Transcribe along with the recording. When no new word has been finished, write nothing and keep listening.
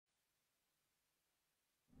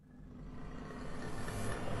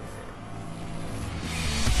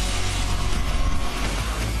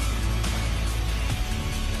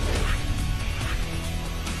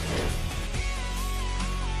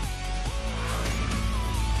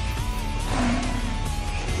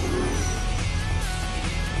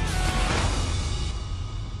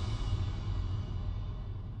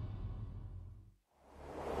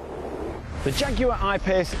The Jaguar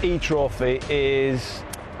I-PACE eTROPHY is,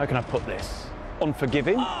 how can I put this?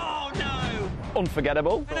 Unforgiving. Oh no!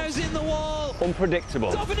 Unforgettable. Nose in the wall.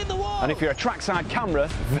 Unpredictable. Stop it in the wall. And if you're a trackside camera,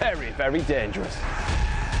 very, very dangerous.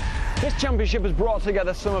 This championship has brought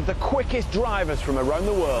together some of the quickest drivers from around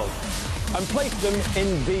the world and placed them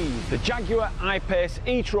in these, the Jaguar I-PACE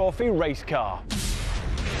eTROPHY race car.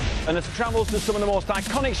 And as it travels to some of the most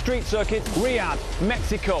iconic street circuits, Riyadh,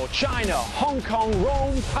 Mexico, China, Hong Kong,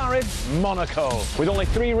 Rome, Paris, Monaco. With only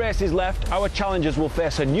 3 races left, our challengers will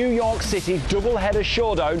face a New York City double-header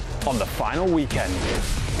showdown on the final weekend.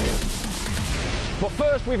 But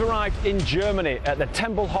first, we've arrived in Germany at the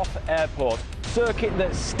Tempelhof Airport, circuit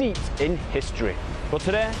that's steeped in history. But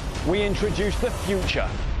today, we introduce the future.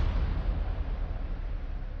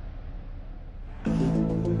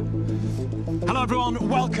 Hello everyone,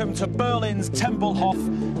 welcome to Berlin's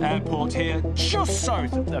Tempelhof Airport here, just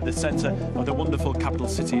south of the centre of the wonderful capital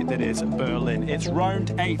city that is Berlin. It's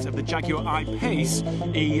round 8 of the Jaguar I-PACE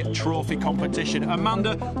eTROPHY competition.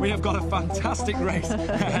 Amanda, we have got a fantastic race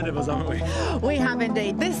ahead of us, haven't we? We have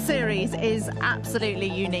indeed. This series is absolutely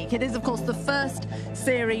unique. It is, of course, the first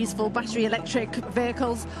series for battery electric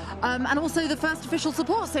vehicles and also the first official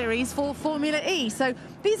support series for Formula E. So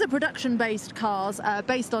these are production-based cars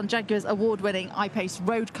based on Jaguar's award-winning I-PACE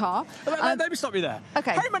road car. Let me stop you there.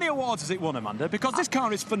 Okay. How many awards has it won, Amanda? Because this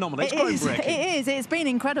car is phenomenal. It's groundbreaking. It is. It's been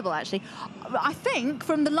incredible, actually. I think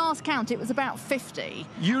from the last count, it was about 50.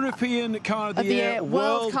 European Car of the Year,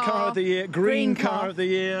 World Car of the Year, Green Car of the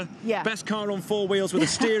Year, Best Car on 4 wheels with a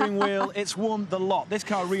steering wheel. It's won the lot. This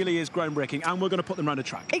car really is groundbreaking, and we're going to put them around a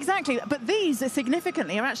track. Exactly. But these,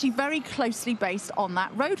 significantly, are actually very closely based on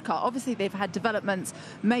that road car. Obviously, they've had developments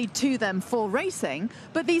made to them for racing,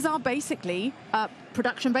 but these are basically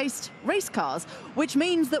production-based race cars, which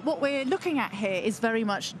means that what we're looking at here is very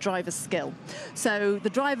much driver skill. So the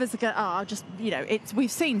drivers are just, you know,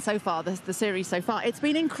 we've seen so far, the series so far, it's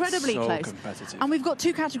been incredibly close. Competitive. And we've got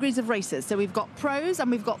 2 categories of races. So we've got pros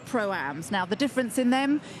and we've got pro-ams. Now, the difference in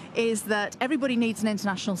them is that everybody needs an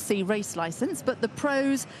International C race licence, but the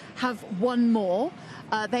pros have 1 more.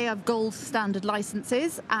 They have gold standard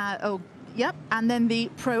licences. Yep, and then the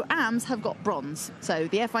Pro-Ams have got bronze. So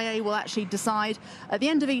the FIA will actually decide at the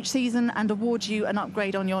end of each season and award you an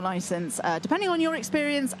upgrade on your licence, depending on your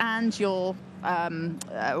experience and your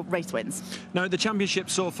race wins. Now, the championship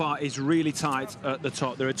so far is really tight at the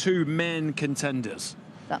top. There are 2 main contenders.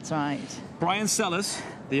 That's right. Brian Sellers,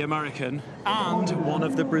 the American, and one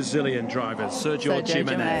of the Brazilian drivers, Sergio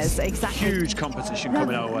Jimenez. Exactly. Huge competition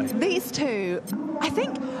coming our way. These 2, I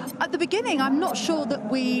think, at the beginning, I'm not sure that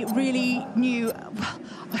we really knew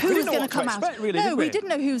who was going to come out. No, we didn't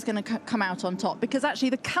know who was going to come out on top, because actually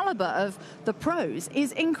the calibre of the pros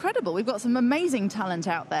is incredible. We've got some amazing talent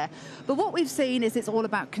out there. But what we've seen is it's all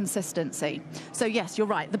about consistency. So yes, you're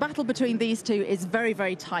right. The battle between these 2 is very,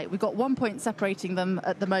 very tight. We've got 1 point separating them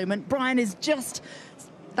at the moment. Brian is just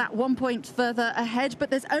that 1 point further ahead, but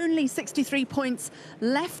there's only 63 points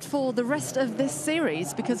left for the rest of this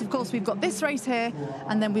series, because of course we've got this race here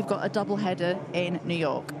and then we've got a double header in New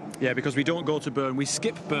York. Yeah, because we don't go to Bern, we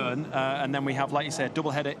skip Bern, and then we have, like you said,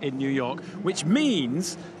 double header in New York, which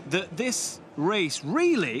means that this race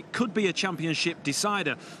really could be a championship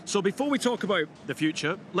decider. So before we talk about the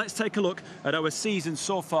future, let's take a look at our season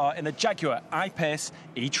so far in the Jaguar I-PACE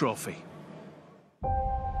eTROPHY.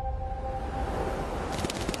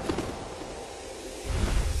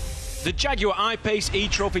 The Jaguar I-PACE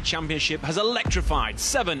eTROPHY Championship has electrified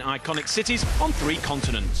 7 iconic cities on 3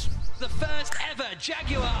 continents. The first ever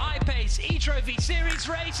Jaguar I-PACE eTROPHY Series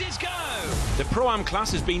races go! The Pro-Am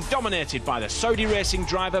class has been dominated by the Saudi racing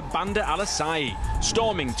driver Bandar Al-Asai,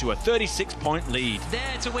 storming to a 36-point lead.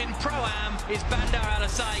 There to win Pro-Am is Bandar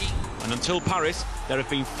Al-Asai. And until Paris, there have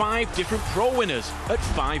been 5 different Pro winners at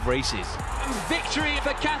 5 races. Victory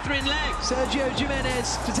for Catherine Legg. Sergio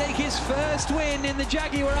Jimenez to take his first win in the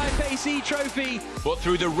Jaguar I-PACE eTROPHY. But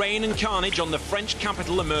through the rain and carnage on the French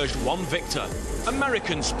capital emerged one victor,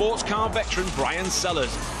 American sports car veteran Brian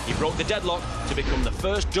Sellers. He broke the deadlock to become the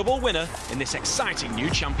first double winner in this exciting new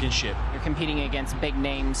championship. You're competing against big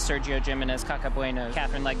names, Sergio Jimenez, Caca Bueno,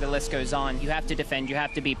 Catherine Legg, the list goes on. You have to defend, you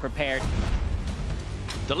have to be prepared.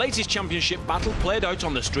 The latest championship battle played out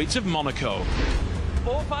on the streets of Monaco.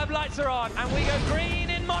 4-5 lights are on, and we go green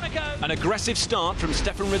in Monaco. An aggressive start from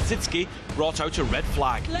Stefan Radzicki brought out a red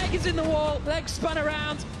flag. Legg is in the wall, Legg spun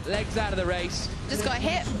around, Legg's out of the race. Just got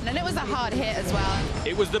hit, and it was a hard hit as well.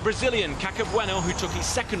 It was the Brazilian Caca Bueno who took his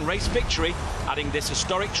 2nd race victory, adding this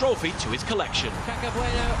historic trophy to his collection. Caca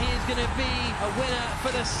Bueno is going to be a winner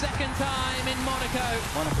for the 2nd time in Monaco.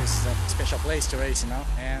 Monaco is a special place to race, you know,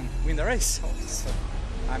 and win the race. So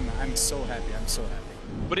I'm so happy. I'm so happy.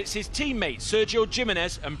 But it's his teammate Sergio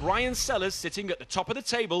Jimenez and Brian Sellers sitting at the top of the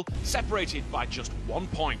table, separated by just 1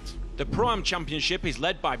 point. The Pro-Am Championship is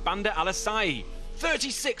led by Bander Al-Asai,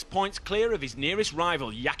 36 points clear of his nearest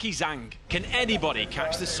rival, Yaki Zhang. Can anybody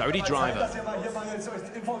catch the Saudi driver?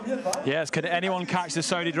 Yes, can anyone catch the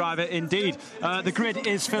Saudi driver? Indeed. The grid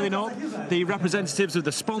is filling up. The representatives of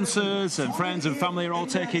the sponsors and friends and family are all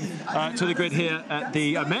taking to the grid here at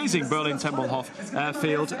the amazing Berlin Tempelhof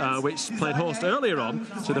airfield, which played host earlier on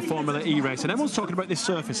to the Formula E race. And everyone's talking about this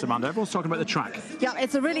surface, Amanda. Everyone's talking about the track. Yeah,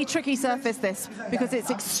 it's a really tricky surface, this, because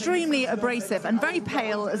it's extremely abrasive and very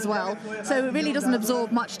pale as well. So it really doesn't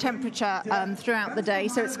absorb much temperature throughout the day.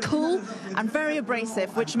 So it's cool and very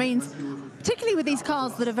abrasive, which means, particularly with these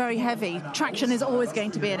cars that are very heavy, traction is always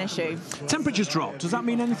going to be an issue. Temperatures dropped. Does that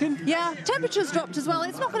mean anything? Yeah, temperatures dropped as well.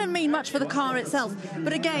 It's not going to mean much for the car itself.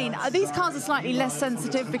 But again, these cars are slightly less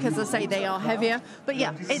sensitive because, as I say, they are heavier. But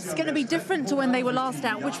yeah, it's going to be different to when they were last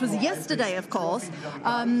out, which was yesterday, of course.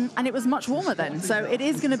 And it was much warmer then. So it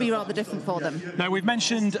is going to be rather different for them. Now, we've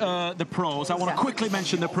mentioned the pros. I want to quickly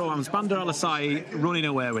mention the Pro-Ams. Bander Al-Asai running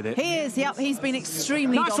away with it. He is, yep. He's been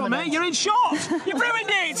extremely dominant. Nice one, mate. You're in shot. You've ruined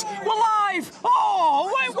it. We're live.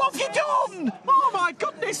 Oh, wait, what have you done? Oh, my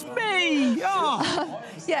goodness me. Oh.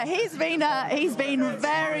 Yeah, he's been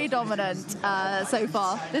very dominant so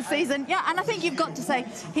far this season. Yeah, and I think you've got to say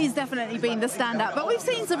he's definitely been the standout. But we've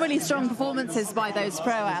seen some really strong performances by those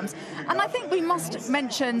Pro-Ams. And I think we must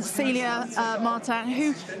mention Celia Martin,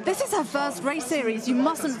 who, this is her first race series. You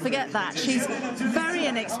mustn't forget that. She's very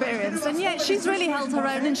inexperienced, and yet she's really held her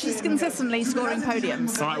own, and she's consistently scoring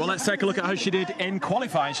podiums. All right, well, let's take a look at how she did in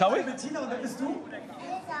qualifying, shall we?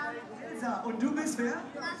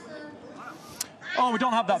 Oh, we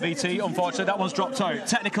don't have that VT, unfortunately. That one's dropped out.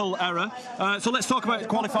 Technical error. So let's talk about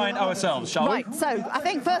qualifying ourselves, shall we? Right, so I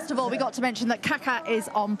think first of all we got to mention that Kaka is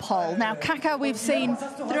on pole. Now, Kaka, we've seen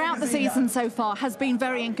throughout the season so far, has been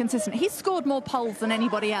very inconsistent. He's scored more poles than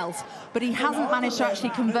anybody else, but he hasn't managed to actually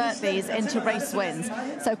convert these into race wins.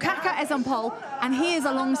 So Kaka is on pole, and he is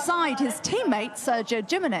alongside his teammate, Sergio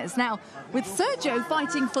Jimenez. Now, with Sergio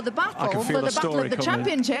fighting for the battle, of the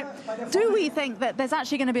championship, do we think that there's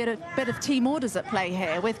actually going to be a bit of team orders at play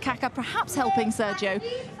here, with Kaka perhaps helping Sergio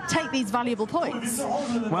take these valuable points?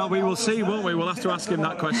 Well, we will see, won't we? We'll have to ask him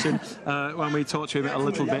that question when we talk to him a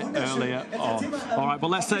little bit earlier on. All right, but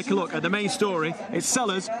let's take a look at the main story. It's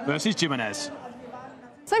Sellers versus Jimenez.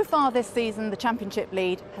 So far this season, the championship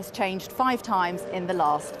lead has changed 5 times in the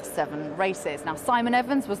last 7 races. Now, Simon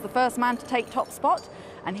Evans was the first man to take top spot,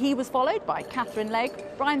 and he was followed by Catherine Legg,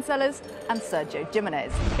 Brian Sellers and Sergio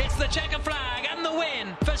Jimenez. It's the checker flag and the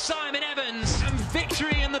win for Simon Evans, and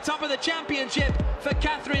victory in the top of the championship for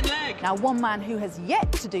Catherine Legg. Now, one man who has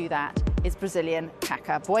yet to do that is Brazilian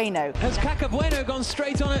Caca Bueno. Has Caca Bueno gone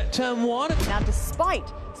straight on at turn 1? Now, despite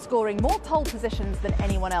scoring more pole positions than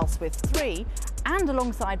anyone else with 3, and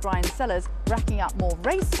alongside Brian Sellers racking up more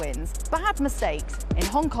race wins, bad mistakes in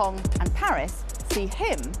Hong Kong and Paris see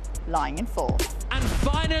him lying in 4th. And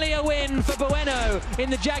finally a win for Bueno in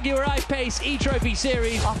the Jaguar I-PACE eTROPHY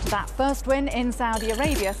series. After that first win in Saudi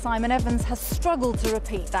Arabia, Simon Evans has struggled to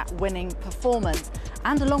repeat that winning performance.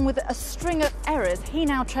 And along with a string of errors, he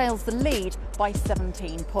now trails the lead by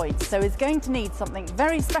 17 points. So he's going to need something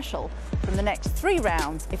very special from the next 3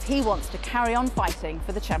 rounds if he wants to carry on fighting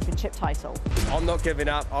for the championship title. I'm not giving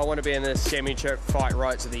up. I want to be in this championship fight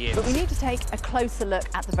right to the end. But we need to take a closer look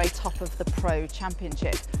at the very top of the Pro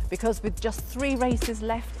Championship, because with just 3 races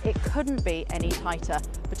left, it couldn't be any tighter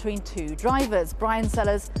between 2 drivers, Brian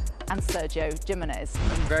Sellers and Sergio Jimenez.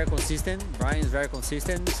 Very consistent. Brian is very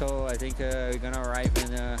consistent, so I think we're going to arrive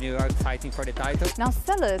in New York fighting for the title. Now,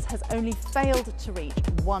 Sellers has only failed to reach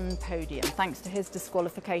 1 podium thanks to his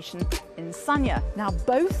disqualification in Sanya. Now,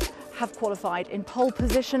 both have qualified in pole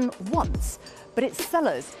position once, but it's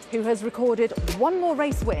Sellers who has recorded 1 more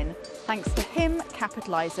race win thanks to him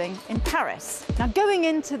capitalising in Paris. Now, going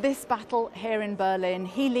into this battle here in Berlin,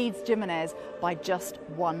 he leads Jimenez by just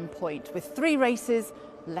 1 point with 3 races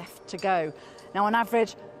left to go. Now, on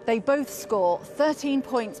average, they both score 13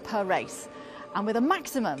 points per race, and with a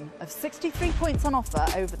maximum of 63 points on offer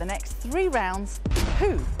over the next 3 rounds,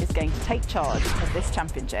 who is going to take charge of this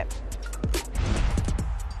championship?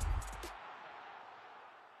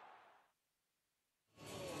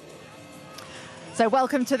 So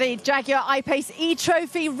welcome to the Jaguar I-PACE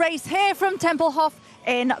eTROPHY race here from Tempelhof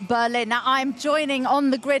in Berlin. Now, I'm joining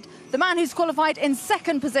on the grid the man who's qualified in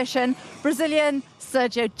second position, Brazilian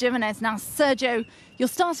Sergio Jimenez. Now, Sergio, you're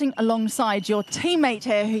starting alongside your teammate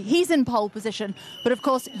here. He's in pole position. But, of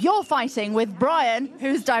course, you're fighting with Brian,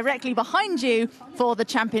 who's directly behind you for the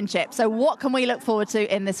championship. So what can we look forward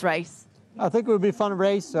to in this race? I think it will be a fun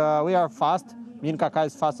race. We are fast. Me and Kaká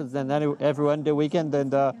is faster than everyone the weekend.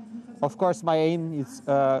 And, of course, my aim is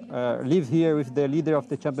live here with the leader of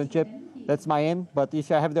the championship. That's my aim. But if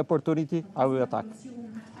I have the opportunity, I will attack.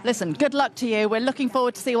 Listen, good luck to you. We're looking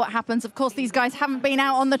forward to see what happens. Of course, these guys haven't been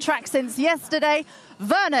out on the track since yesterday.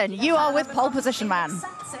 Vernon, you are with pole position man.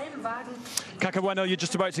 Kaká Bueno, you're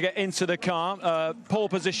just about to get into the car. Pole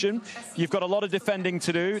position. You've got a lot of defending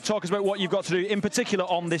to do. Talk us about what you've got to do, in particular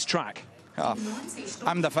on this track.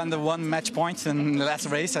 I'm defending 1 match point in the last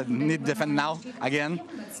race. I need to defend now again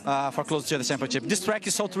for close to the championship. This track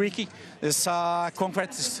is so tricky. It's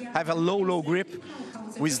concrete, have a low grip.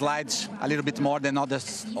 We slide a little bit more than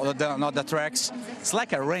other tracks. It's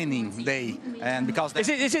like a raining day, and because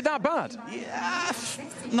is it that bad? Yeah,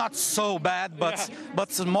 not so bad, but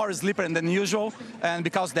more slippery than usual. And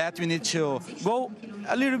because that we need to go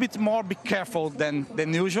a little bit more, be careful than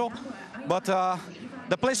usual. But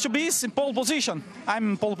the place to be is in pole position.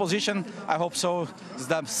 I'm in pole position. I hope so. It's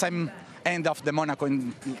the same end of the Monaco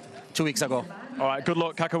 2 weeks ago. All right, good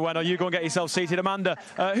luck, Kaká Bueno. You go and get yourself seated. Amanda,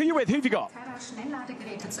 who are you with? Who have you got?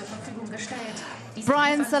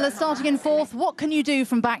 Brian Sellers starting in 4th. What can you do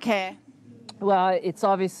from back here? Well, it's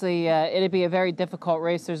obviously, it'd be a very difficult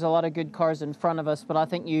race. There's a lot of good cars in front of us, but I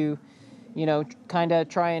think you know, kind of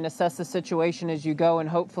try and assess the situation as you go and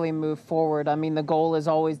hopefully move forward. I mean, the goal is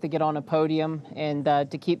always to get on a podium and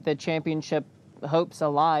to keep the championship hopes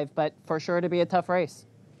alive, but for sure to be a tough race.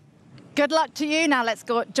 Good luck to you. Now let's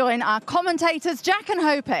go join our commentators, Jack and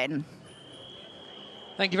Hopin.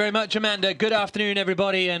 Thank you very much, Amanda. Good afternoon,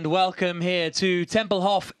 everybody, and welcome here to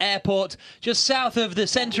Tempelhof Airport, just south of the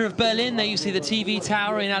centre of Berlin. There you see the TV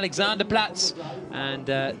tower in Alexanderplatz and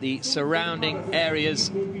the surrounding areas.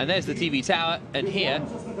 And there's the TV tower, and here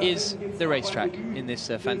is the racetrack in this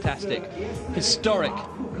fantastic, historic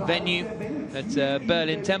venue at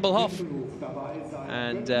Berlin Tempelhof.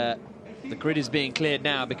 And the grid is being cleared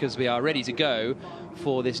now because we are ready to go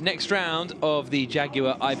for this next round of the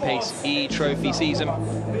Jaguar I-PACE eTROPHY season.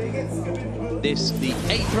 This, the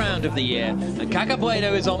 8th round of the year, and Kaká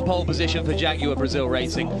Bueno is on pole position for Jaguar Brazil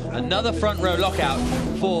Racing. Another front row lockout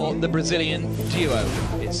for the Brazilian duo.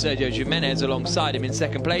 It's Sergio Jimenez alongside him in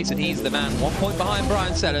 2nd place, and he's the man 1 point behind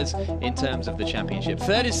Brian Sellers in terms of the championship.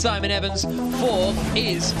 3rd is Simon Evans, 4th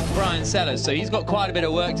is Brian Sellers, so he's got quite a bit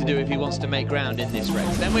of work to do if he wants to make ground in this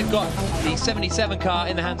race. Then we've got the 77 car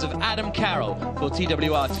in the hands of Adam Carroll for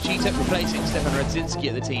TWR Techeetah, replacing Stefan Radzinski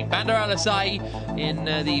at the team. Bandar Al-Asai in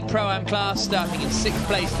the Pro-Am class, starting in 6th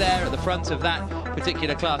place there at the front of that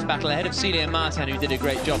particular class battle, ahead of Celia Martin, who did a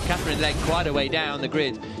great job. Catherine Legg quite a way down the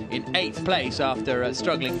grid in 8th place after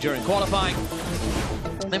struggling during qualifying.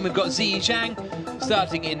 Then we've got Ziyi Zhang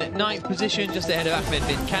starting in 9th position, just ahead of Ahmed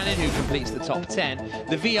bin Kanin, who completes the top 10.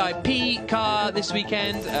 The VIP car this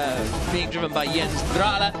weekend being driven by Jens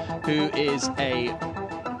Drahler, who is a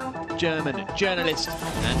German journalist,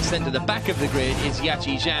 and sent to the back of the grid is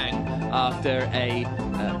Yachi Zhang after a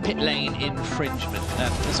pit lane infringement,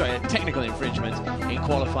 sorry, a technical infringement in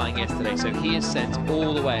qualifying yesterday. So he is sent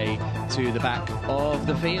all the way to the back of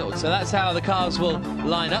the field. So that's how the cars will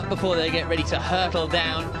line up before they get ready to hurtle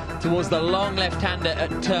down towards the long left-hander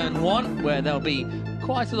at turn 1, where there'll be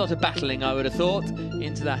quite a lot of battling, I would have thought,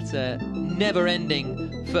 into that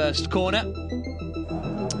never-ending first corner.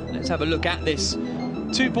 Let's have a look at this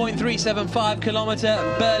 2.375 kilometre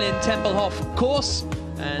Berlin Tempelhof course,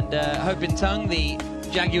 and Hopin Tung, the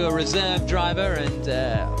Jaguar reserve driver and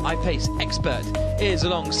I-PACE expert, is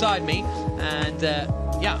alongside me, and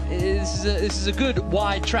yeah, this is a good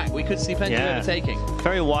wide track. We could see plenty of overtaking.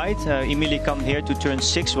 Very wide. Immediately come here to turn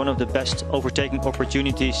 6, one of the best overtaking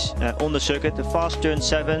opportunities on the circuit. The fast turn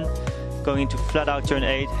 7, going into flat out turn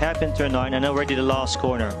 8, hairpin turn 9, and already the last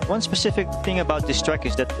corner. One specific thing about this track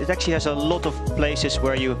is that it actually has a lot of places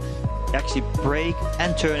where you actually brake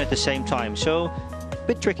and turn at the same time. So a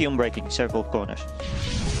bit tricky on braking several corners.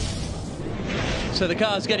 So the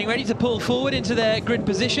car's getting ready to pull forward into their grid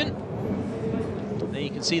position. There you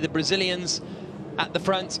can see the Brazilians at the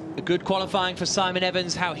front. A good qualifying for Simon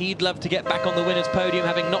Evans, how he'd love to get back on the winner's podium,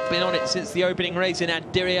 having not been on it since the opening race in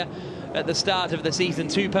Adiria at the start of the season.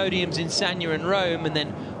 2 podiums in Sanya and Rome, and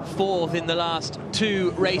then 4th in the last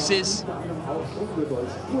 2 races.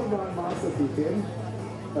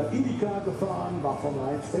 So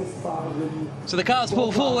the cars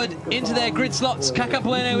pull forward into their grid slots. Kaka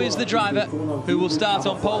Bueno is the driver who will start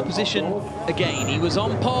on pole position again. He was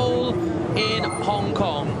on pole in Hong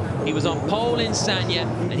Kong, he was on pole in Sanya,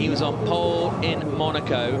 and he was on pole in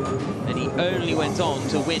Monaco. And he only went on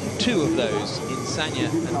to win 2 of those in Sanya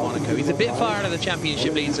and Monaco. He's a bit far out of the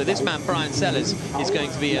championship lead, so this man, Brian Sellers, is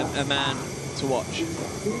going to be a man to watch.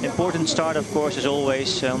 Important start, of course, as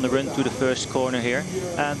always, on the run to the first corner here.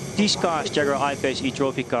 These cars, Jaguar I-PACE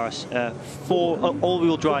eTROPHY cars,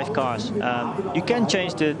 all-wheel drive cars, you can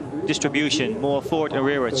change the distribution more forward and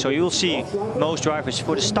rearward. So you'll see most drivers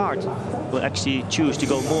for the start will actually choose to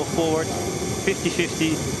go more forward,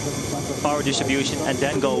 50-50 power distribution, and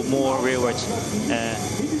then go more rearwards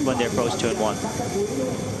when they approach turn 1.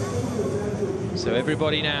 So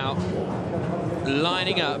everybody now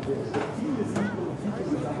lining up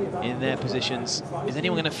in their positions. Is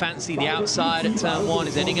anyone going to fancy the outside at turn 1?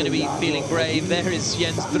 Is anyone going to be feeling brave? There is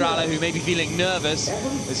Jens Dralle, who may be feeling nervous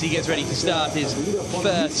as he gets ready to start his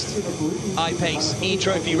first I-PACE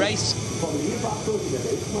eTROPHY race.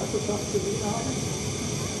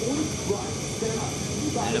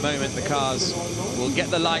 In a moment, the cars will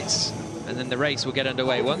get the lights, and then the race will get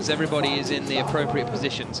underway once everybody is in the appropriate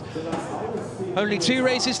positions. Only 2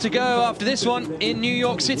 races to go after this one in New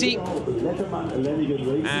York City.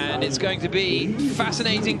 And it's going to be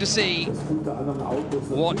fascinating to see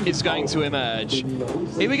what is going to emerge.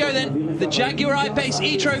 Here we go then. The Jaguar I-PACE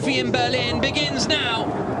eTROPHY in Berlin begins now.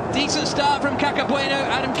 Decent start from Kaka Bueno.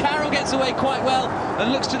 Adam Carroll gets away quite well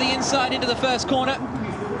and looks to the inside into the first corner.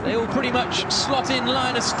 They all pretty much slot in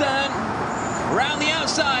line astern. Round the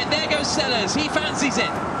outside, there goes Sellers. He fancies it.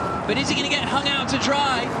 But is he going to get hung out to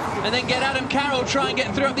dry and then get Adam Carroll try and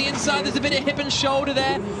get through up the inside? There's a bit of hip and shoulder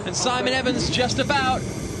there, and Simon Evans just about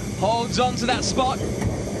holds on to that spot.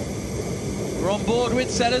 We're on board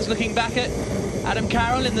with Sellers, looking back at Adam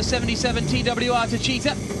Carroll in the 77 TWR to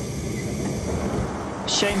Cheetah.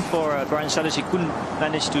 Shame for Brian Sellers, he couldn't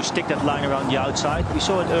manage to stick that line around the outside. We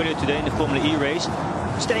saw it earlier today in the Formula E race.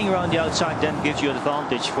 Staying around the outside then gives you an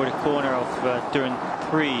advantage for the corner of turn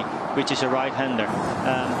 3, which is a right-hander.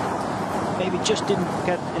 Maybe just didn't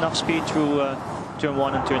get enough speed through turn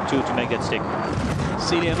 1 and turn 2 to make that stick.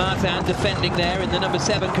 Celia Martin defending there in the number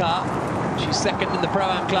 7 car. She's second in the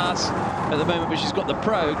Pro-Am class at the moment, but she's got the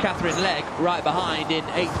Pro, Catherine Legg, right behind in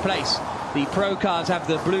 8th place. The Pro cars have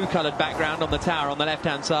the blue-coloured background on the tower on the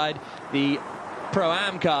left-hand side. The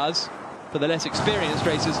Pro-Am cars, for the less experienced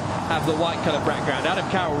racers, have the white-coloured background. Adam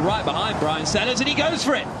Carroll right behind Brian Sellers, and he goes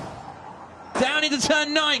for it. Down into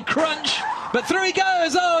turn 9, crunch, but through he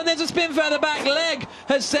goes. Oh, and there's a spin further back. Legg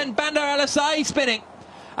has sent Bandar Al-Asai spinning.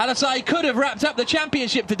 Al-Asai could have wrapped up the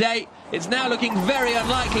championship today. It's now looking very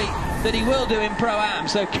unlikely that he will do in Pro-Am.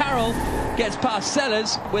 So Carroll gets past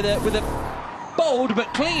Sellers with a bold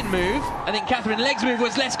but clean move. I think Catherine Legg's move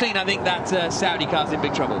was less clean. I think that Saudi car's in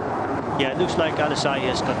big trouble. Yeah, it looks like Al-Asai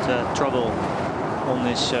has got trouble on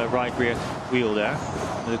his right rear wheel there.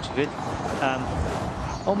 The looks of it.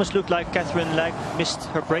 Almost looked like Catherine Legg missed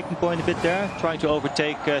her braking point a bit there, trying to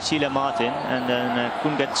overtake Celia Martin, and then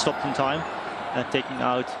couldn't get stopped in time, taking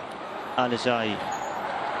out Al-Asai.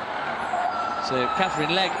 So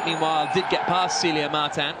Catherine Legg, meanwhile, did get past Celia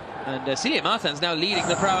Martin, and Celia Martin's now leading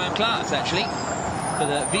the Pro-Am class, actually, for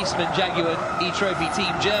the Wiesmann Jaguar eTROPHY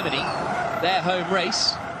Team Germany, their home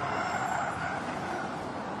race.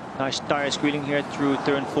 Nice tire squealing here through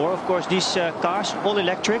turn 4. Of course, these cars, all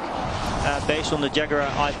electric, based on the Jaguar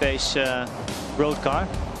I-PACE road car.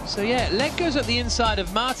 So yeah, Legg goes up the inside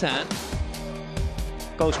of Martin.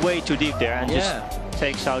 Goes way too deep there and just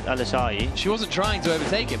takes out Al-Asai. She wasn't trying to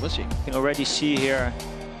overtake him, was she? You can already see here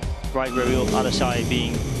right rear wheel of Al-Asai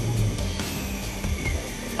being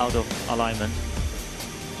out of alignment.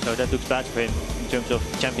 So that looks bad for him in terms of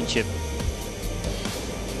championship.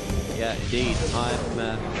 Yeah, indeed.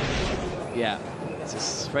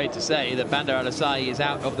 It's afraid to say that Bandar Al-Asai is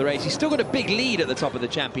out of the race. He's still got a big lead at the top of the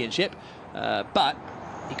championship, but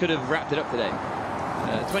he could have wrapped it up today.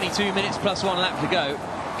 22 minutes plus 1 lap to go.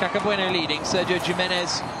 Kaka Bueno leading. Sergio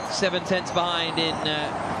Jimenez 7/10 behind in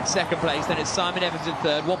second place. Then it's Simon Evans in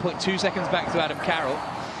third. 1.2 seconds back to Adam Carroll,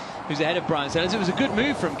 who's ahead of Brian Sellers. It was a good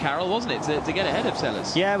move from Carroll, wasn't it, to get ahead of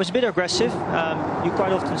Sellers? Yeah, it was a bit aggressive. You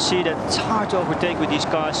quite often see that it's hard to overtake with these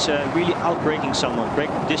cars really outbraking someone.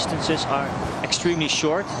 Braking distances are extremely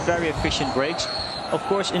short, very efficient brakes. Of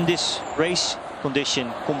course, in this race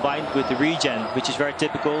condition, combined with the regen, which is very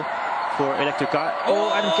typical for electric car.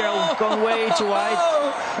 Oh, Adam Carroll gone way too wide.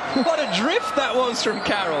 What a drift that was from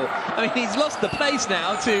Carroll. I mean, he's lost the place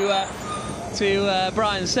now to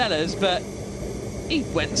Brian Sellers, but He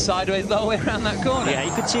went sideways the whole way around that corner. Yeah,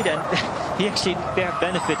 you could see that. He actually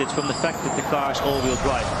benefited from the fact that the car is all-wheel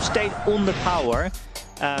drive. Stayed on the power,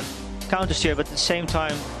 counter-steer, but at the same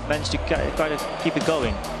time managed to kind of keep it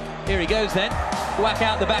going. Here he goes then. Whack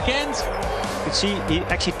out the back end. You can see he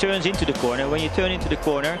actually turns into the corner. When you turn into the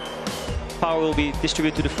corner, power will be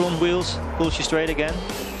distributed to the front wheels, pulls you straight again.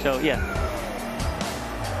 So yeah,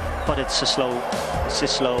 but it's a slow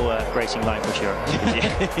racing line for sure.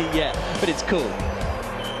 Yeah, but it's cool.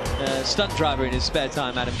 Stunt driver in his spare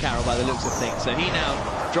time, Adam Carroll, by the looks of things. So he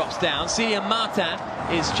now drops down. Celia Martin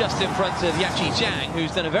is just in front of Yachi Zhang,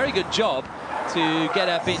 who's done a very good job to get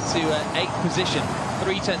up into 8th position.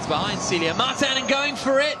 3 tenths behind Celia Martin and going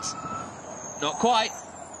for it. Not quite.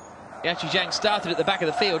 Yachi Zhang started at the back of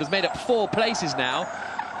the field, has made up 4 places now,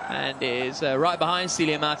 and is right behind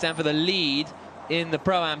Celia Martin for the lead in the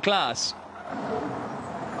Pro-Am class.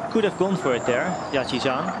 Could have gone for it there, Yachi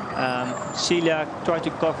Zhang. Celia tried to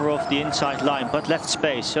cover off the inside line, but left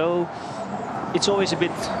space. So it's always a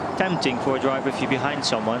bit tempting for a driver if you're behind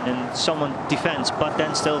someone and someone defends, but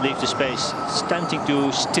then still leaves the space. It's tempting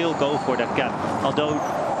to still go for that gap, although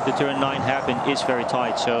the turn 9 hairpin is very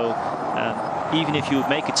tight. So even if you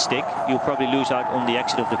make it stick, you'll probably lose out on the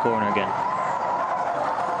exit of the corner again.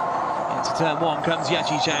 Into turn 1 comes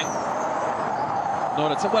Yachi Zhang. Well,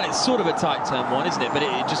 it's sort of a tight turn 1, isn't it? But it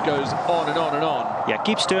just goes on and on and on. Yeah,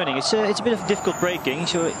 keeps turning. It's a bit of difficult braking.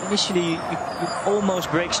 So initially you almost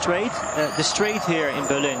brake straight. The straight here in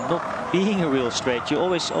Berlin, not being a real straight, you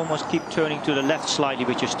always almost keep turning to the left slightly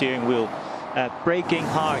with your steering wheel. Braking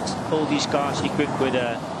hard. All these cars equipped with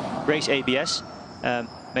race ABS,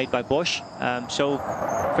 made by Bosch. So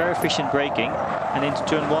very efficient braking. And into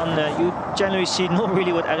turn 1, you generally see not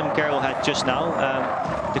really what Adam Carroll had just now.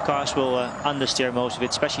 The cars will understeer most of it,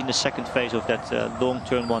 especially in the second phase of that long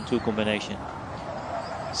turn 1-2 combination.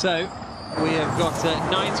 So we have got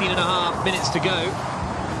 19.5 minutes to go,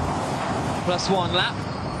 plus 1 lap.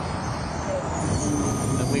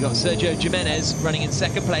 And we got Sergio Jimenez running in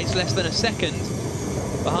 2nd place, less than a second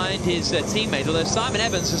behind his teammate, although Simon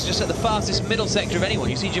Evans is just at the fastest middle sector of anyone.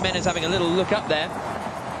 You see Jimenez having a little look up there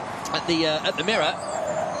at the mirror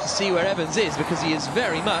to see where Evans is, because he is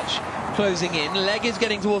very much closing in. Leg is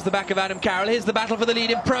getting towards the back of Adam Carroll. Here's the battle for the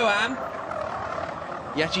lead in Pro-Am.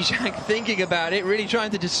 Yachi Zhang thinking about it, really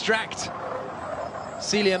trying to distract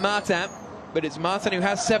Celia Martin, but it's Martin who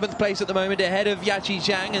has 7th place at the moment ahead of Yachi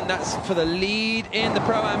Zhang, and that's for the lead in the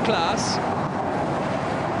Pro-Am class.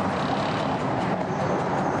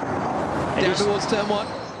 Down towards turn 1.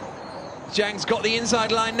 Zhang's got the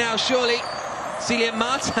inside line now, surely. Celia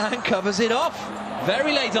Martin covers it off.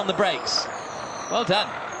 Very late on the brakes. Well done.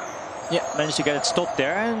 Yeah, managed to get it stopped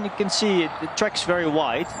there, and you can see the track's very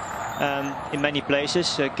wide in many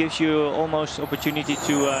places. Gives you almost opportunity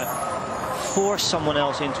to force someone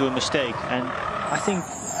else into a mistake. And I think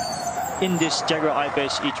in this Jaguar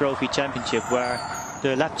I-PACE eTROPHY Championship, where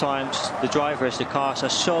the lap times, the drivers, the cars are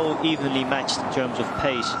so evenly matched in terms of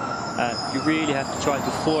pace, you really have to try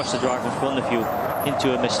to force the driver in front of you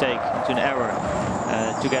into a mistake, into an error,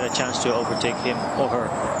 to get a chance to overtake him or her,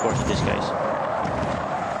 of course, in this case.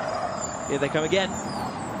 Here they come again.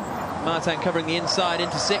 Martin covering the inside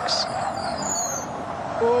into 6.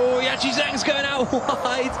 Oh, Yachi Zhang's going out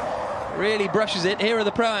wide. Really brushes it. Here are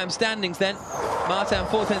the Pro-Am standings then. Martin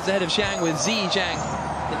 4 tenths ahead of Zhang, with Zi Zhang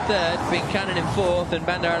in 3rd, Binkanen in 4th, and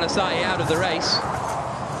Bandar Al-Asai out of the race.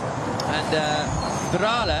 And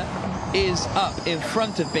Drala is up in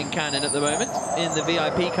front of Binkanen at the moment in the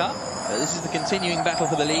VIP car. This is the continuing battle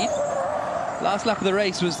for the lead. Last lap of the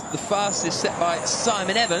race was the fastest set by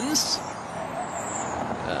Simon Evans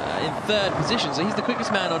in 3rd position, so he's the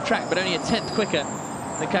quickest man on track, but only a 10th quicker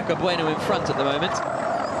than Caco Bueno in front at the moment.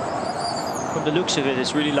 From the looks of it,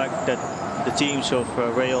 it's really like that the teams of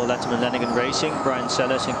Rail, Letterman, Lanigan Racing, Brian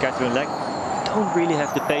Sellers and Catherine Leck don't really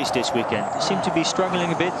have the pace this weekend. They seem to be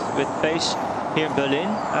struggling a bit with pace here in Berlin.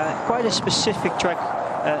 Quite a specific track,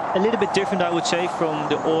 a little bit different, I would say, from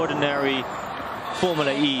the ordinary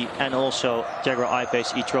Formula E and also Jaguar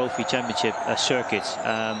I-PACE eTROPHY Championship circuits.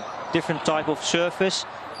 Different type of surface,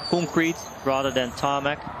 concrete rather than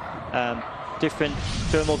tarmac. Different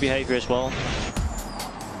thermal behavior as well.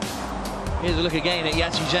 Here's a look again at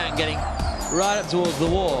Yachi Zhang getting right up towards the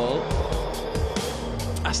wall.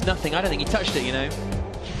 That's nothing. I don't think he touched it, you know.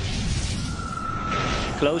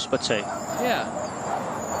 Close but safe. Yeah,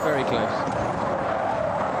 very close.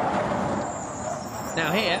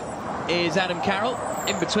 Now here is Adam Carroll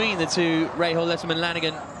in between the 2 Rahal, Letterman,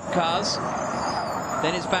 Lanigan cars.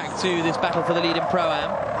 Then it's back to this battle for the lead in Pro-Am.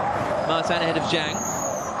 Martin ahead of Zhang.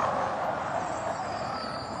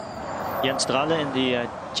 Jens Dralle in the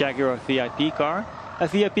Jaguar VIP car. a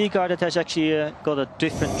VIP car that has actually got a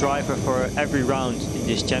different driver for every round in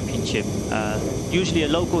this championship. Usually a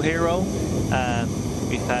local hero.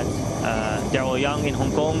 We've had Daryl Young in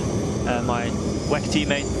Hong Kong, my WEC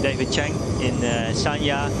teammate David Cheng in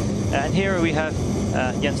Sanya, and here we have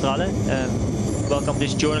Jens Ralle, welcome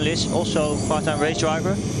this journalist, also part-time race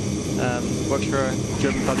driver, works for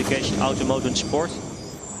German publication Automotive and Sport,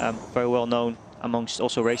 very well known amongst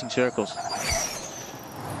also racing circles.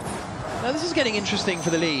 Now this is getting interesting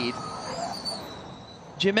for the lead.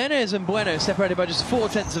 Jimenez and Bueno separated by just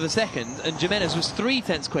 0.4 of a second, and Jimenez was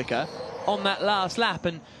 0.3 quicker on that last lap,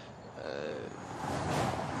 and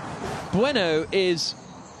Bueno is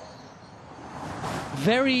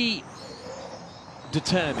very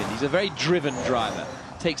determined. He's a very driven driver,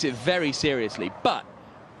 takes it very seriously, but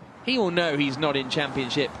he will know he's not in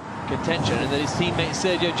championship contention and that his teammate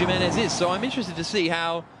Sergio Jimenez is. So I'm interested to see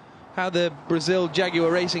how the Brazil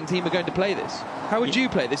Jaguar Racing team are going to play this. How would you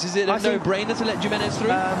play this? Is it a no-brainer to let Jimenez through?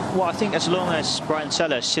 Well, I think as long as Brian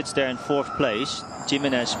Sellers sits there in 4th place,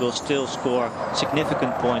 Jimenez will still score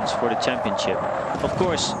significant points for the championship. Of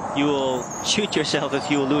course, you will shoot yourself if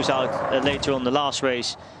you will lose out later on the last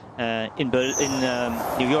race in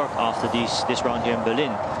New York after this round here in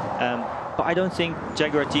Berlin. But I don't think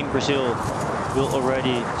Jaguar Team Brazil will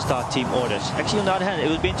already start team orders. Actually, on the other hand, it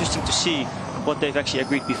will be interesting to see what they've actually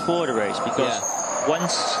agreed before the race, because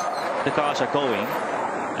once the cars are going,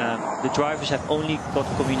 the drivers have only got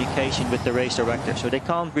communication with the race director, so they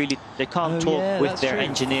can't talk with their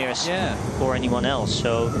engineers or anyone else.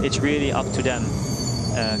 So it's really up to them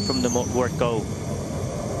from the word go.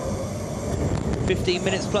 15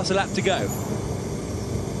 minutes plus a lap to go.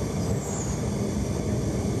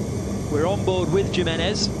 We're on board with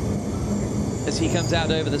Jimenez as he comes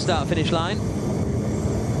out over the start-finish line.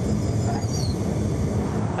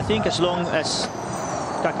 I think as long as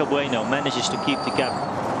Caca Bueno manages to keep the gap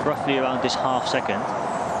roughly around this half second,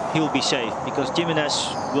 he'll be safe, because Jimenez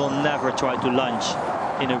will never try to lunge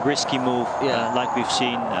in a risky move like we've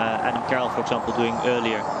seen Adam Carroll, for example, doing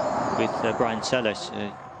earlier with Brian Sellers.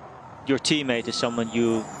 Your teammate is someone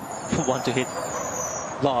you want to hit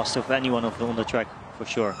last of anyone on the track, for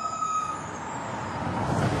sure.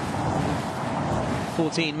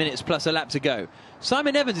 14 minutes plus a lap to go.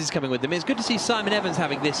 Simon Evans is coming with them. It's good to see Simon Evans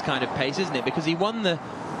having this kind of pace, isn't it? Because he won the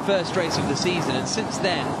first race of the season and since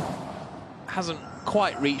then hasn't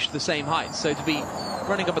quite reached the same heights. So to be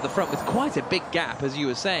running up at the front with quite a big gap, as you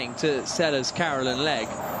were saying, to Sellers, Carroll and Legg,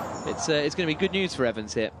 it's going to be good news for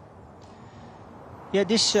Evans here. Yeah,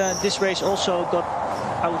 this race also got,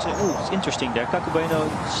 I would say, oh, it's interesting there. Caca Bueno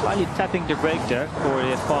slightly tapping the brake there for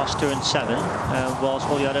the fast turn 7, whilst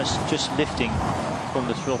all the others just lifting from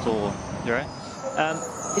the throttle there.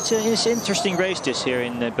 It's an interesting race this here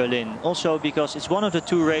in Berlin, also because it's one of the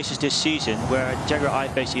 2 races this season where Jaguar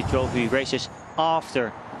I-PACE eTROPHY races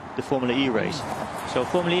after the Formula E race. So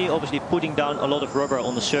Formula E obviously putting down a lot of rubber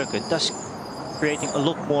on the circuit, thus creating a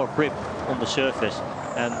lot more grip on the surface.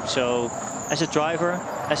 So as a driver,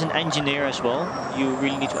 as an engineer as well, you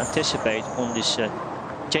really need to anticipate on this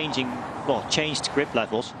changed grip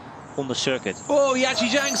levels on the circuit. Oh, Yachi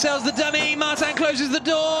Zhang sells the dummy. Martin closes the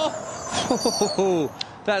door.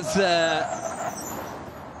 That's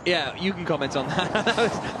yeah, you can comment on that.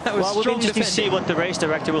 that was well, it will be interesting to see what the race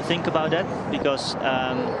director will think about that, because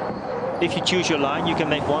if you choose your line, you can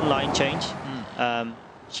make one line change.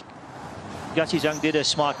 Yachi Zhang did a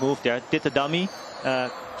smart move there, did the dummy.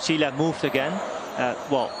 Sila moved again.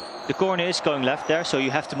 Well, the corner is going left there, so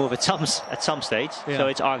you have to move at some stage. Yeah. So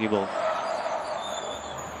it's arguable.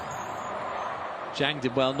 Zhang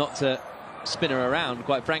did well not to spin her around,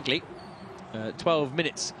 quite frankly. 12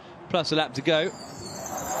 minutes plus a lap to go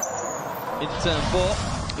into turn 4.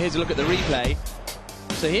 Here's a look at the replay.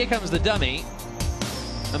 So here comes the dummy,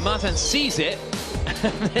 and Martin sees it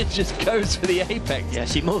and then just goes for the apex. Yeah,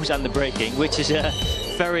 she moves under braking, which is a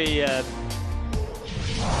very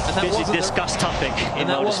busy discussed topic in and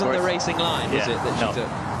that motorsport. Wasn't the racing line, was it, that she took?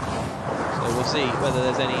 So we'll see whether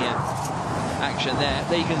there's any action there.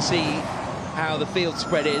 There you can see how the field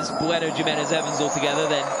spread is. Bueno, Jimenez, Evans all together,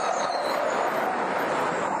 then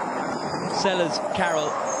Sellers,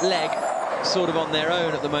 Carroll, Legg sort of on their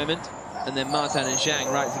own at the moment, and then Martin and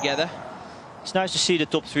Zhang right together. It's nice to see the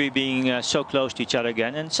top 3 being so close to each other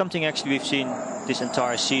again, and something actually we've seen this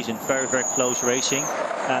entire season. Very, very close racing.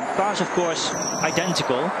 Cars, of course,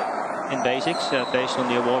 identical in basics, based on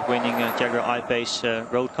the award-winning Jaguar I-PACE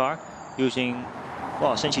road car, using,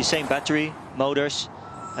 well, essentially same battery, motors,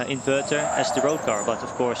 inverter as the road car, but of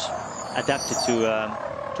course adapted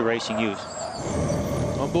to racing use.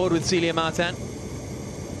 On board with Celia Martin.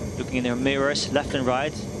 Looking in her mirrors, left and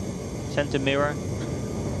right, center mirror.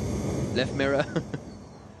 left mirror.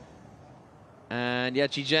 And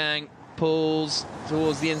Yachi Zhang pulls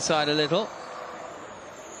towards the inside a little.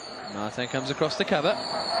 Martin comes across the cover.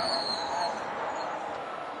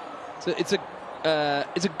 So it's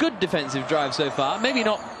a good defensive drive so far. Maybe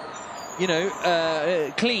not, you know,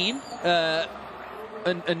 clean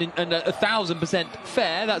and 1,000%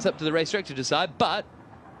 fair. That's up to the race director to decide. But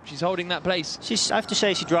she's holding that place. I have to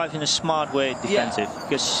say, she drives in a smart way defensive,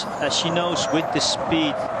 because she knows with the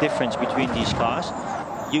speed difference between these cars,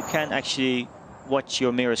 you can actually watch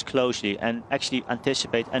your mirrors closely and actually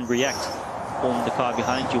anticipate and react on the car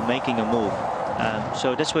behind you making a move.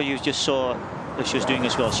 So that's what you just saw that she was doing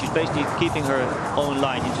as well. She's basically keeping her own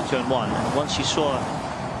line into turn 1, and once she saw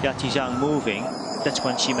Yachi Zhang moving, that's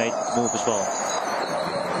when she made a move as well.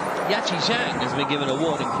 Yachi Zhang has been given a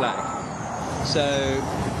warning flag, so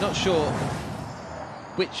not sure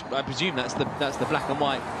which. I presume that's the black and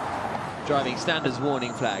white driving standards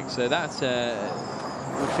warning flag. So that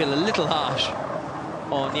would feel a little harsh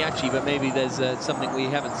on Yachi, but maybe there's something we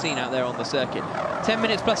haven't seen out there on the circuit. 10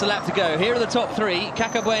 minutes plus a lap to go. Here are the top three: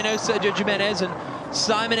 Caca Bueno, Sergio Jimenez, and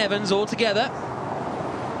Simon Evans all together.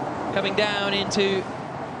 Coming down into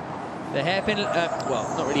the hairpin, well,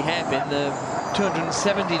 not really hairpin, the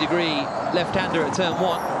 270-degree left-hander at turn 1.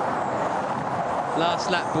 Last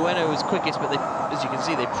lap, Bueno was quickest, but as you can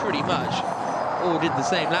see, they pretty much all did the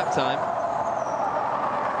same lap time.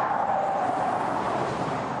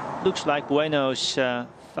 Looks like Bueno's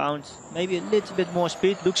found maybe a little bit more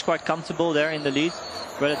speed. Looks quite comfortable there in the lead,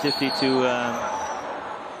 relatively to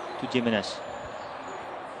Jimenez.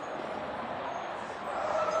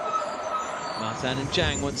 Martin and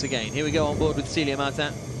Zhang once again. Here we go on board with Celia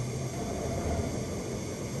Martin.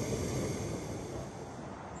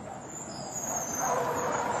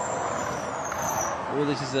 All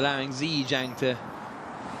this is allowing Zi Zhang to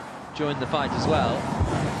join the fight as well.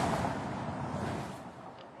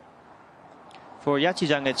 For Yachi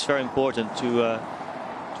Zhang, it's very important to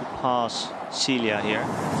pass Celia here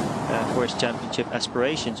for his championship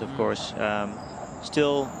aspirations, of course.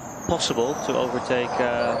 Still possible to overtake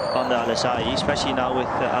Banda Alesai, especially now with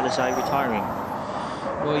Alesai retiring.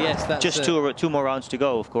 Well, yes, that's just two more rounds to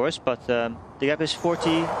go, of course, but the gap is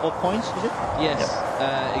 40 odd points, is it? Yes,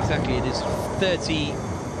 yep. Exactly. It is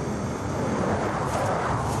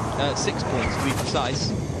 36 points to be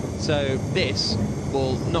precise. So this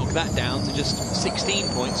will knock that down to just 16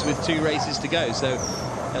 points with 2 races to go. So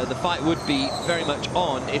the fight would be very much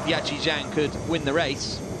on if Yachi Zhang could win the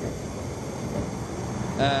race.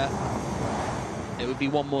 It would be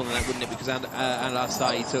one more than that, wouldn't it? Because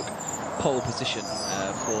Alesai took pole position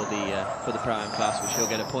for the Pro-Am class, which he'll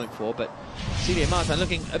get a point for. But Celia Martin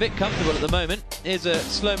looking a bit comfortable at the moment. Here's a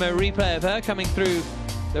slow-mo replay of her coming through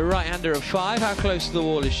the right-hander of 5. How close to the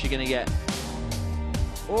wall is she going to get?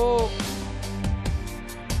 Oh,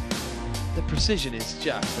 the precision is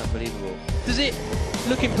just unbelievable. Does it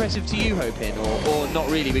look impressive to you, Hopin, or not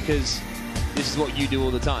really, because this is what you do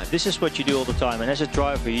all the time? This is what you do all the time, and as a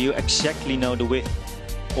driver you exactly know the width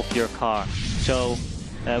of your car. So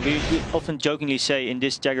we often jokingly say in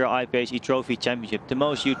this Jaguar I-PACE eTROPHY Championship, the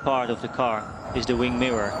most used part of the car is the wing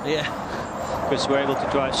mirror. Yeah. Because we're able to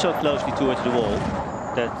drive so closely towards the wall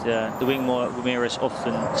that the wing mirrors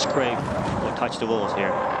often scrape or touch the walls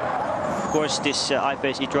here. Of course, this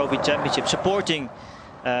I-PACE eTROPHY Championship supporting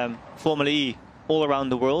Formula E all around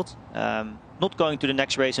the world, not going to the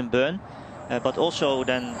next race in Bern, but also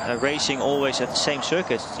then racing always at the same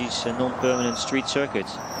circuits, these non-permanent street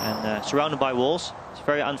circuits, and surrounded by walls. It's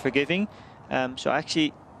very unforgiving. So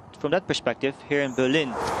actually, from that perspective, here in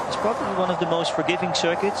Berlin, it's probably one of the most forgiving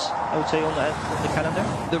circuits, I would say, on the calendar.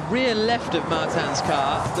 The rear left of Martin's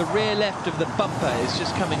car, the rear left of the bumper is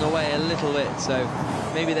just coming away a little bit, so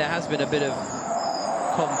maybe there has been a bit of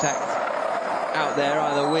contact out there,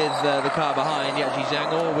 either with the car behind Yachi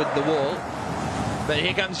Zhang or with the wall. But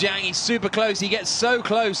here comes Zhang, he's super close, he gets so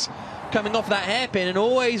close coming off that hairpin and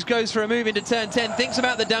always goes for a move into turn 10, thinks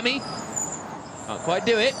about the dummy, can't quite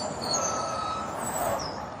do it.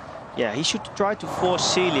 Yeah, he should try to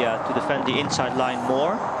force Celia to defend the inside line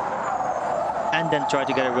more and then try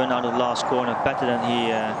to get a run out of the last corner better than he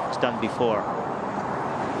has done before.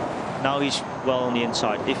 Now he's well on the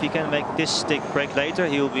inside. If he can make this stick break later,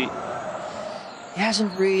 he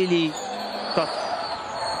hasn't really got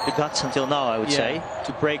the guts until now, I would say,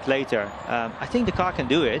 to break later. I think the car can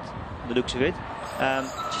do it, the looks of it.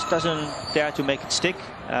 Just doesn't dare to make it stick.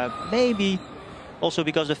 Maybe also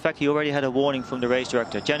because of the fact he already had a warning from the race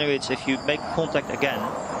director. Generally, it's if you make contact again,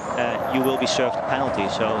 you will be served a penalty.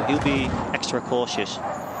 So he'll be extra cautious,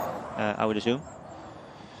 I would assume.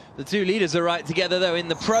 The two leaders are right together, though, in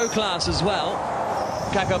the pro class as well.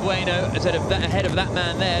 Caca Bueno ahead of that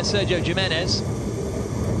man there, Sergio Jimenez.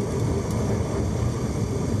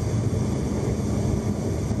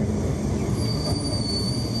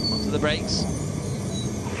 Onto the brakes.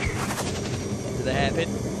 Into the hairpin.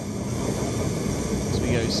 As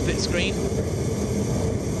we go split screen.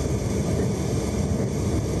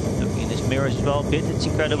 Looking in his mirrors as well, Pit, it's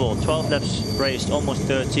incredible. 12 laps raced, almost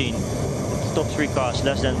 13. The top 3 cars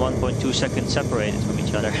less than 1.2 seconds separated from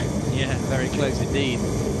each other. Yeah, very close indeed.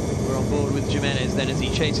 We're on board with Jimenez then as he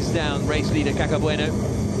chases down race leader Caca Bueno.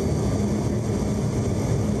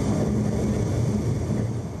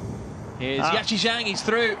 Here's Yachi Zhang, he's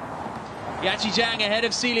through. Yachi Zhang ahead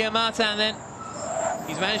of Celia Martin then.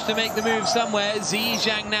 He's managed to make the move somewhere. Ziyi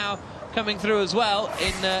Zhang now coming through as well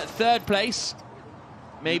in 3rd place.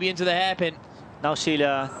 Maybe into the hairpin. Now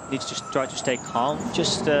Celia needs to try to stay calm.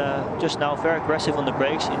 Just now very aggressive on the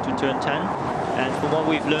brakes into turn 10. And from what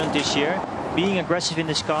we've learned this year, being aggressive in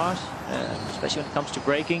this car, especially when it comes to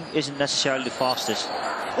braking, isn't necessarily the fastest.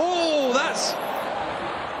 Oh,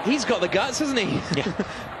 he's got the guts, hasn't he? Yeah.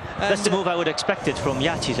 That's the move I would expect it from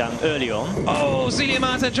Yachi Zhang early on. Oh, Celia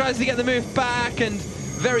Martin tries to get the move back and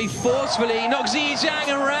very forcefully knocks Ziyi Zhang,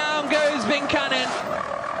 and round goes Binkanen.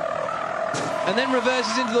 And then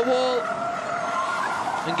reverses into the wall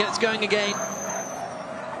and gets going again.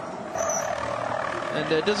 And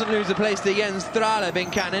doesn't lose the place to Jens Strahler,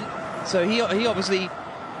 Binkanen. So he obviously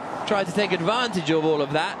tried to take advantage of all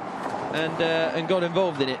of that and got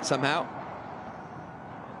involved in it somehow.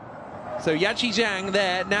 So Yachi Zhang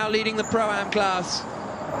there, now leading the Pro-Am class,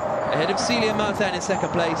 ahead of Celia Martin in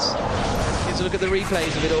 2nd place. Here's a look at the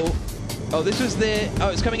replays of it all. Oh, this was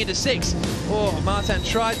it's coming into 6th. Oh, Martin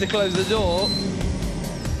tried to close the door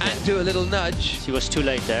and do a little nudge. She was too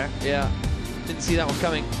late there. Yeah, didn't see that one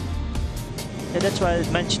coming. Yeah, that's why I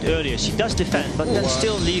mentioned earlier. She does defend, but then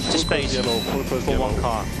still leave the space for one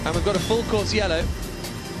car. And we've got a full course yellow.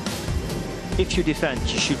 If you defend,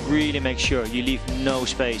 you should really make sure you leave no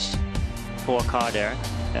space for a car there.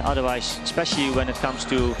 Otherwise, especially when it comes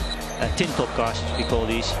to tin top cars, as we call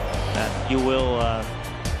these, you will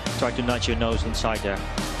try to nudge your nose inside there.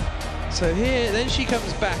 So here, then she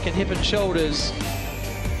comes back and hip and shoulders.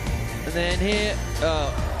 And then here,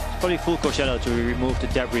 probably full course yellow to remove the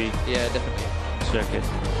debris. Yeah, definitely. Circuit.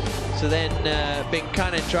 So then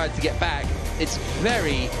Binkanen tried to get back. It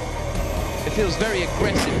feels very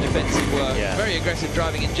aggressive defensive work. Yeah. Very aggressive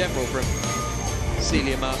driving in general from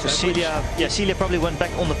Celia Martin. So Celia probably went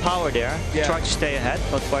back on the power there, tried to stay ahead,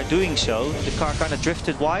 but by doing so, the car kind of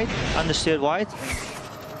drifted wide, understeered wide.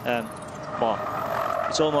 Well,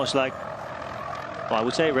 it's almost like, well, I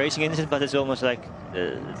would say racing incident, but it's almost like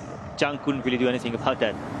Zhang couldn't really do anything about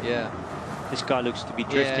that. Yeah. This car looks to be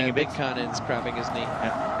drifting a bit. Binkanen's crabbing, isn't he?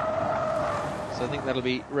 Yeah. So I think that'll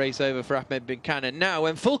be race over for Ahmed Binkanen. Now,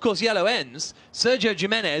 when full course yellow ends, Sergio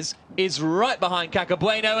Jimenez is right behind Caca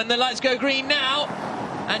Bueno, and the lights go green now.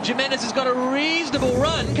 And Jimenez has got a reasonable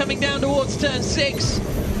run coming down towards turn 6.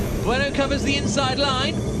 Bueno covers the inside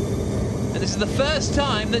line. And this is the first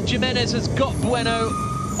time that Jimenez has got Bueno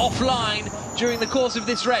offline during the course of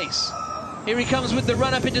this race. Here he comes with the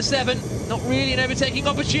run up into 7. Not really an overtaking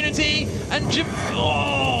opportunity. And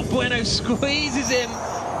Bueno squeezes him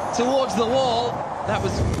towards the wall. That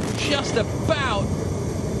was just about.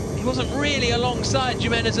 He wasn't really alongside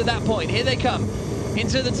Jimenez at that point. Here they come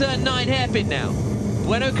into the turn 9 hairpin now.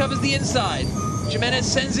 Bueno covers the inside. Jimenez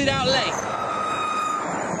sends it out late.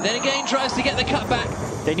 Then again tries to get the cutback.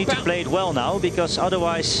 They need to play it well now, because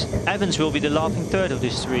otherwise Evans will be the laughing third of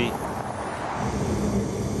these 3.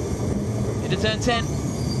 Into turn 10.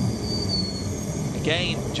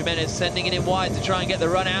 Again, Jimenez sending it in wide to try and get the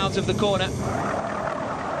run out of the corner.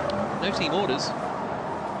 No team orders,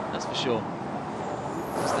 that's for sure.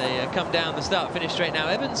 As they come down the start-finish straight now.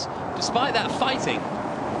 Evans, despite that fighting,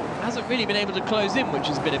 hasn't really been able to close in, which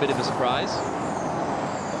has been a bit of a surprise.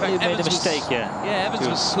 In fact, he made a mistake, yeah. Yeah, Evans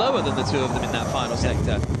was slower than the 2 of them in that final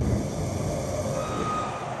sector.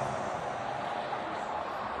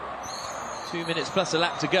 Two minutes plus a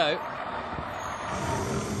lap to go.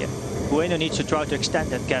 Yeah, Bueno needs to try to extend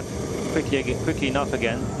that gap quickly enough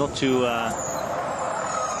again, not to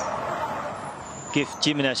give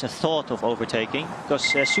Jimenez a thought of overtaking,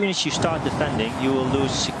 because as soon as you start defending, you will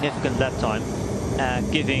lose significant lap time,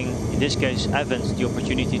 giving, in this case, Evans the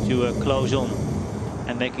opportunity to close on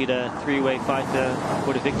and make it a 3-way fight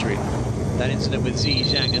for the victory. That incident with Ziyi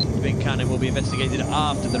Zhang and Binkanen will be investigated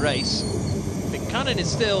after the race. Binkanen is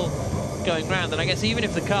still going round, and I guess even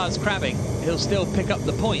if the car's crabbing, he'll still pick up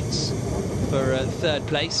the points for 3rd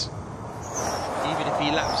place, even if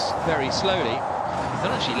he laps very slowly. He's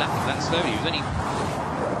not actually lapping that slowly. He was only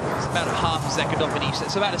about a half a second off in each.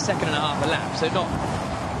 It's about a second and a half a lap, so not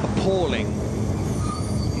appalling.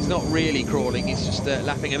 He's not really crawling, he's just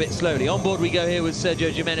lapping a bit slowly. On board we go here with Sergio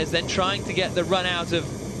Jimenez, then trying to get the run out of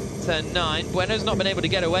turn 9. Bueno's not been able to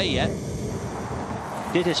get away yet.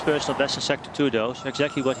 Did his personal best in sector 2 though, so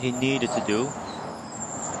exactly what he needed to do.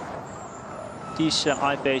 These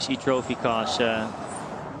I-PACE eTROPHY cars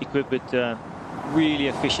equipped with really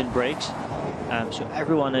efficient brakes. So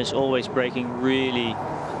everyone is always braking really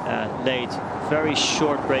late, very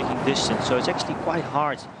short braking distance. So it's actually quite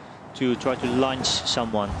hard to try to launch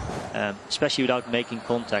someone, especially without making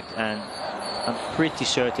contact. And I'm pretty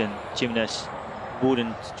certain Jimenez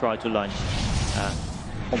wouldn't try to launch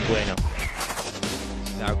on Bueno.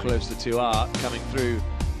 Now closer to Art, coming through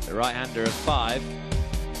the right-hander of 5.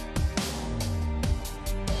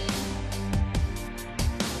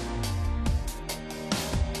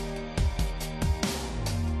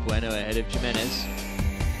 Bueno ahead of Jimenez,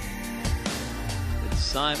 with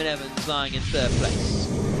Simon Evans lying in 3rd place.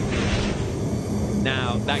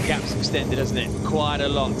 Now that gap's extended, hasn't it? Quite a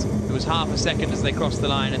lot. It was half a second as they crossed the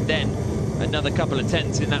line, and then another couple of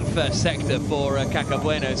tenths in that first sector for Caca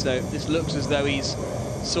Bueno. So this looks as though he's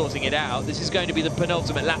sorting it out. This is going to be the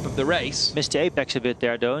penultimate lap of the race. Missed the apex a bit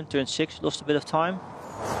there though in turn 6, lost a bit of time.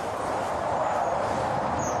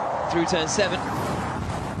 Through turn 7.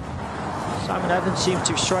 Simon Evans seems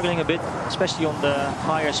to be struggling a bit, especially on the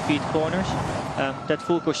higher speed corners. That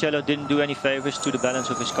full Courcello didn't do any favors to the balance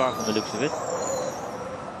of his car from the looks of it.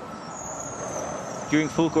 During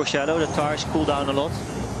full Courcello, the tires cool down a lot.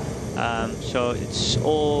 So it's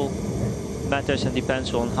all matters and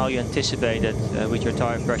depends on how you anticipate it with your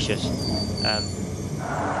tire pressures.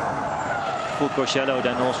 Full Courcello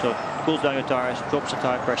then also cools down your tires, drops the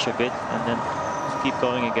tire pressure a bit, and then keep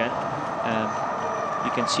going again. You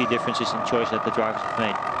can see differences in choice that the drivers have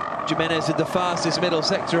made. Jimenez did the fastest middle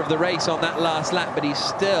sector of the race on that last lap, but he's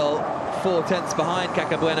still 4 tenths behind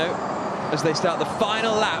Caca Bueno as they start the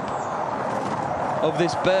final lap of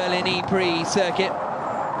this Berlin E-Prix circuit.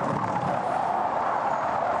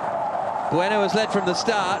 Bueno has led from the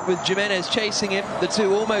start with Jimenez chasing him, the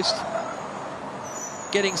two almost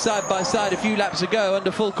getting side by side a few laps ago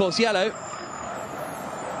under full Courcello.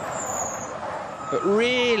 But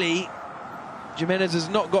really, Jimenez has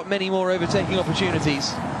not got many more overtaking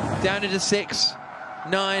opportunities. Down into 6,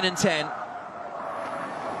 9 and 10.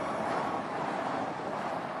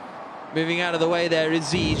 Moving out of the way there is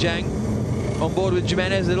Zhejiang. On board with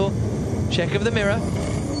Jimenez, little check of the mirror.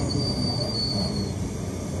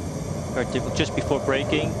 Just before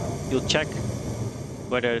braking, you'll check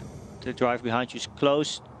whether the driver behind you is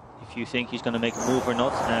close, if you think he's going to make a move or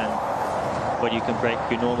not, and whether you can break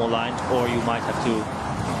your normal lines, or you might have to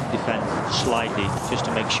defend slightly just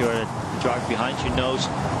to make sure that the driver behind you knows,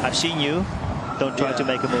 I've seen you, don't try to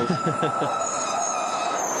make a move.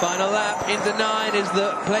 Final lap into 9 is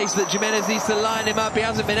the place that Jimenez needs to line him up. He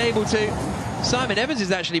hasn't been able to. Simon Evans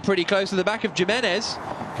is actually pretty close to the back of Jimenez,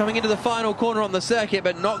 coming into the final corner on the circuit,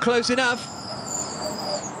 but not close enough.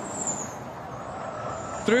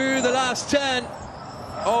 Through the last turn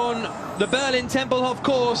on the Berlin Tempelhof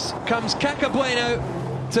course comes Caca Bueno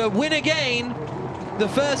to win again. The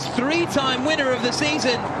first 3-time winner of the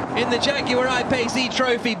season in the Jaguar I-PACE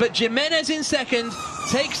eTROPHY, but Jimenez in second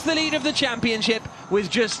takes the lead of the championship with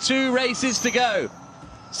just 2 races to go.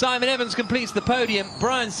 Simon Evans completes the podium.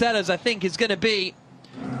 Brian Sellers, I think, is going to be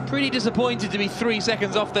pretty disappointed to be 3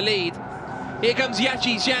 seconds off the lead. Here comes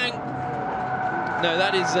Yachi Zhang. No,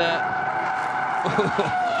 that is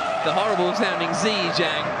the horrible sounding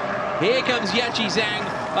Zhejiang. Here comes Yachi Zhang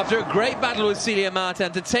after a great battle with Celia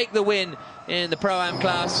Martin to take the win in the Pro-Am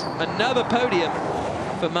class. Another podium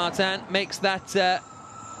for Martin, makes that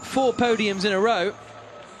 4 podiums in a row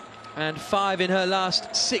and 5 in her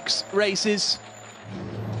last 6 races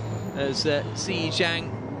as Zhejiang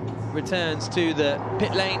returns to the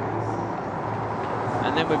pit lane.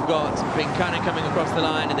 And then we've got Bincana coming across the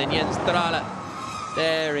line, and then Jens Thrala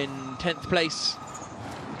there in 10th place.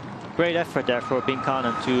 Great effort there for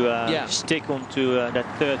Bincana to stick onto that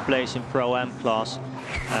 3rd place in Pro-Am class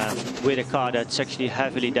with a car that's actually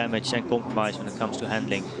heavily damaged and compromised when it comes to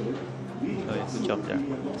handling. So yeah, good job there.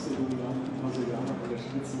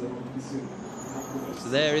 So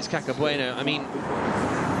there is Caca Bueno. I mean,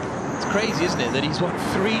 it's crazy, isn't it, that he's won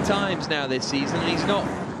 3 times now this season and he's not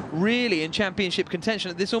really in championship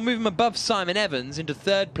contention. This will move him above Simon Evans into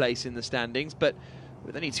 3rd place in the standings, but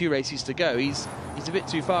with only 2 races to go, he's a bit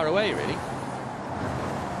too far away, really.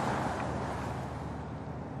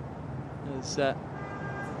 As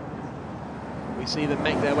we see them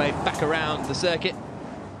make their way back around the circuit.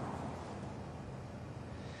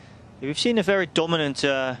 We've seen a very dominant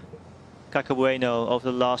Kaka Bueno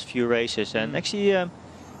over the last few races. And actually,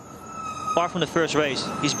 apart from the first race,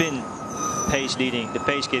 he's been the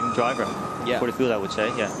pace-giving driver for the field, I would say.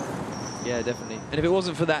 Yeah, definitely. And if it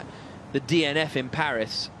wasn't for the DNF in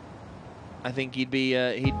Paris, I think he'd be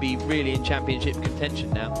really in championship contention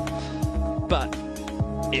now. But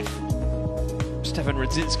if Stefan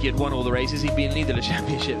Radzinski had won all the races, he'd be in lead of the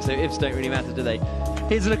championship. So ifs don't really matter, do they?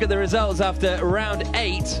 Here's a look at the results after round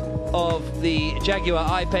 8 of the Jaguar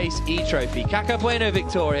I-PACE eTROPHY. Kaka Bueno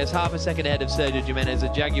victorious, half a second ahead of Sergio Jimenez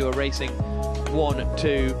at Jaguar Racing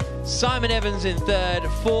 1-2. Simon Evans in 3rd,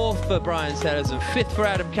 4th for Brian Sellers, and 5th for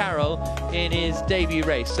Adam Carroll in his debut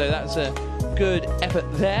race. So that's a good effort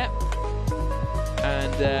there.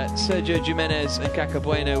 And Sergio Jimenez and Kaka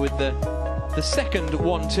Bueno with the second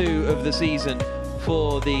 1-2 of the season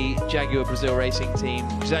for the Jaguar Brazil Racing team,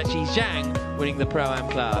 which is actually Zhang winning the Pro-Am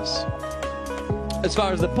class. As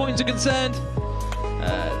far as the points are concerned,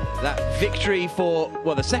 that victory for,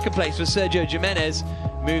 well, the second place for Sergio Jimenez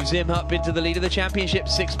moves him up into the lead of the championship,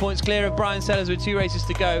 6 points clear of Brian Sellers with 2 races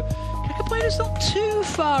to go. Kaka Bueno's not too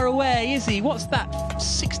far away, is he? What's that,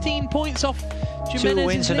 16 points off Jimenez's 2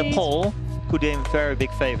 wins lead? in the pole could do him very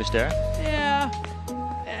big favours there. Yeah.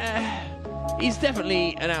 He's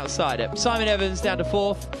definitely an outsider. Simon Evans down to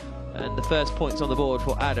 4th, and the first points on the board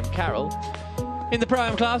for Adam Carroll. In the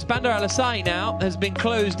Pro-Am class, Bandar Al-Asai now has been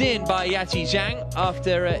closed in by Yachi Zhang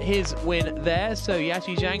after his win there. So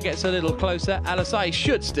Yachi Zhang gets a little closer. Al-Asai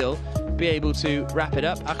should still be able to wrap it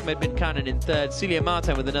up. Ahmed Bin Kanan in 3rd. Celia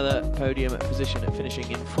Martin with another podium position,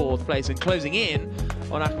 finishing in 4th place and closing in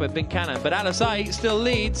on Ahmed Bin Kanan. But Al-Asai still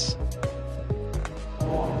leads.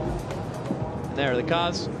 And there are the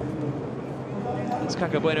cars. It's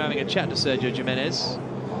Kaka Bueno having a chat to Sergio Jimenez.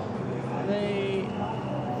 Are they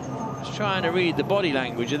just trying to read the body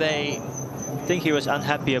language? Are they? I think he was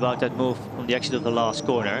unhappy about that move on the exit of the last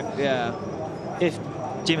corner. Yeah. If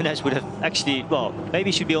Jimenez would have actually, well,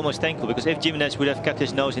 maybe he should be almost thankful, because if Jimenez would have kept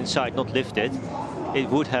his nose inside, not lifted, it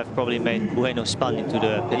would have probably made Bueno spun into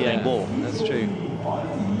the pit lane wall. That's true.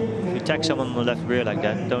 If you tag someone on the left rear like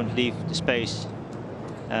that, don't leave the space.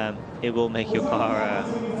 It will make your car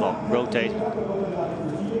well, rotate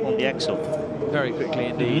on the axle. Very quickly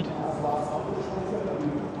indeed.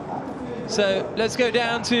 So let's go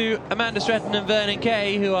down to Amanda Stretton and Vernon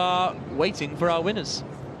Kay, who are waiting for our winners.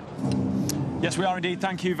 Yes, we are indeed.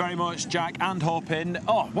 Thank you very much, Jack and Hopin.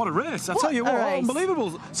 Oh, what a race. I tell you what,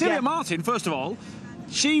 unbelievable. Celia Martin, first of all,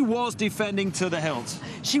 she was defending to the hilt.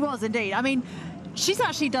 She was indeed. I mean, she's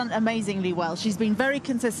actually done amazingly well. She's been very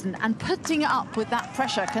consistent, and putting it up with that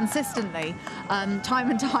pressure consistently,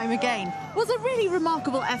 time and time again, was a really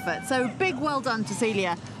remarkable effort. So big well done to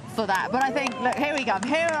Celia for that. But I think, look, here we go.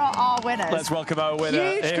 Here are our winners. Let's welcome our winner.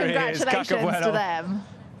 Huge Here congratulations to them.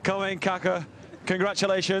 Come in, Kaka.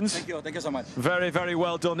 Congratulations. Thank you so much. Very, very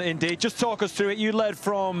well done indeed. Just talk us through it. You led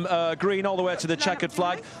from green all the way to the checkered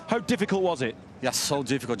flag. How difficult was it? Yes, so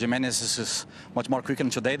difficult. Jimenez is much more quicker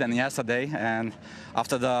today than yesterday, and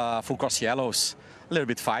after the full course yellows, a little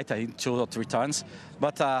bit fight. I hit 2 or 3 turns,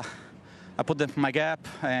 but I put my gap,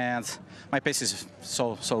 and my pace is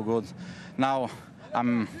so good. Now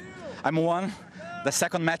I'm one. The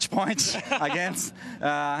second match point against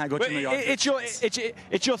I go to New York. It's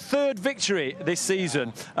your 3rd victory this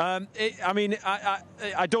season. I mean,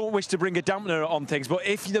 I don't wish to bring a dampener on things, but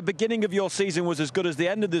if the beginning of your season was as good as the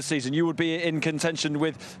end of the season, you would be in contention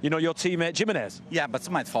with, you know, your teammate Jimenez. Yeah, but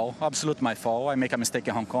it's my fault. Absolute my fault. I make a mistake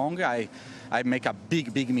in Hong Kong. I make a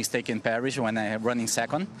big mistake in Paris when I run in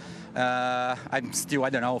 2nd. I'm still,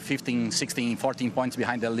 I don't know, 15, 16, 14 points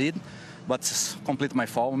behind the lead, but it's completely my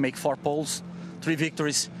fault. Make 4 poles. 3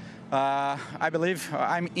 victories. I believe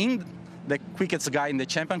I'm in the quickest guy in the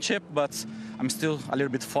championship, but I'm still a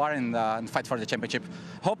little bit far in the fight for the championship.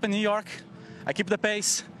 Hope in New York, I keep the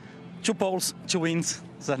pace. 2 poles, 2 wins.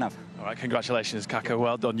 That's enough. All right, congratulations, Kaka.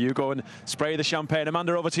 Well done. You go and spray the champagne.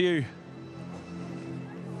 Amanda, over to you.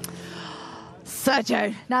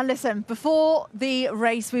 Sergio, now listen, before the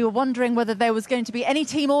race we were wondering whether there was going to be any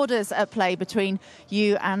team orders at play between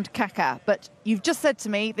you and Kaka, but you've just said to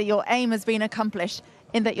me that your aim has been accomplished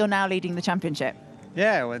in that you're now leading the championship.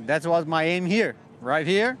 Yeah, well, that was my aim here, right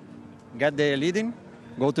here, get the leading,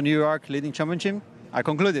 go to New York, leading championship. I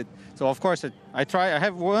concluded. So of course I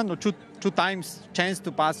have 1 or 2 times chance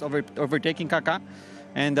to pass overtaking Kaka,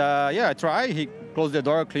 and yeah, I try. He closed the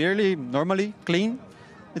door clearly, normally, clean.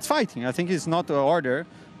 It's fighting. I think it's not an order.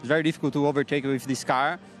 It's very difficult to overtake with this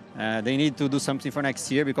car. They need to do something for next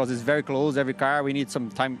year because it's very close. Every car, we need some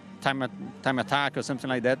time attack or something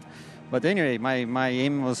like that. But anyway, my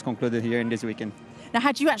aim was concluded here in this weekend. Now,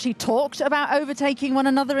 had you actually talked about overtaking one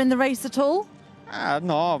another in the race at all?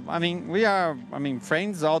 No, I mean, we are,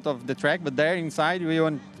 friends out of the track, but there inside we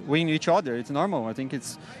want to win each other. It's normal. I think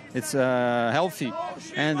it's healthy,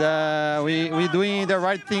 and we doing the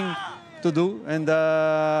right thing to do. And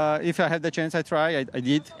if I had the chance, I try. I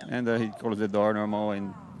did, and he closed the door normal,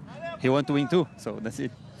 and he want to win too. So that's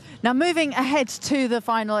it. Now, moving ahead to the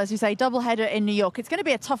final, as you say, doubleheader in New York. It's going to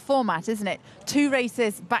be a tough format, isn't it? 2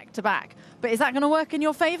 races back to back. But is that going to work in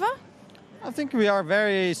your favour? I think we are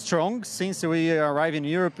very strong. Since we arrive in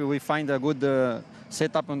Europe, we find a good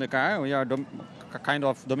setup on the car. We are kind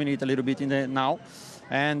of dominate a little bit in the now.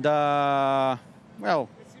 And, well,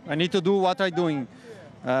 I need to do what I'm doing.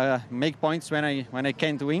 Make points when I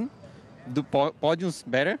can't win. Do podiums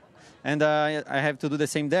better. And I have to do the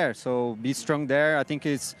same there. So be strong there. I think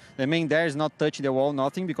the main there is not touch the wall,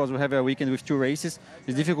 nothing, because we have a weekend with 2 races.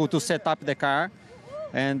 It's difficult to set up the car.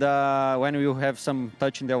 And when we have some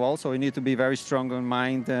touch in the wall, so we need to be very strong in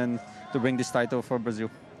mind and to bring this title for Brazil.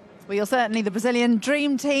 Well, you're certainly the Brazilian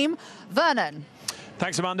dream team. Vernon.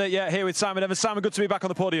 Thanks, Amanda. Yeah, here with Simon Evans. Simon, good to be back on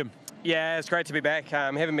the podium. Yeah, it's great to be back.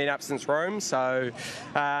 Haven't been up since Rome, so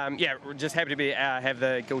yeah, we're just happy to be have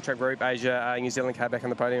the Gill Track Group Asia New Zealand car back on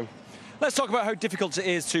the podium. Let's talk about how difficult it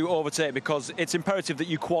is to overtake, because it's imperative that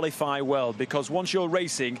you qualify well, because once you're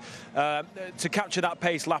racing, to capture that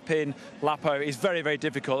pace lap in, lap out is very, very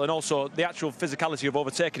difficult, and also the actual physicality of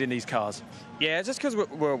overtaking in these cars. Yeah, just because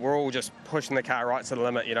we're all just pushing the car right to the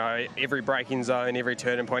limit, you know, every braking zone, every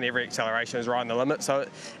turning point, every acceleration is right on the limit, so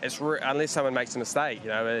it's unless someone makes a mistake, you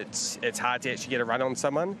know, it's hard to actually get a run on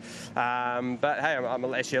someone. But hey,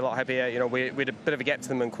 I'm actually a lot happier. You know, we had a bit of a gap to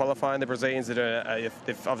them in qualifying. The Brazilians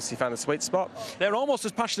they've obviously found the sweet spot. They're almost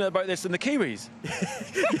as passionate about this than the Kiwis.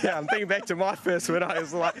 Yeah, I'm thinking back to my first win. I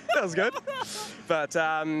was like, that was good. But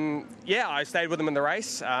yeah, I stayed with them in the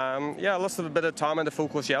race. Yeah, I lost a bit of time under full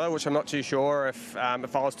course yellow, which I'm not too sure if I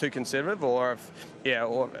was too conservative or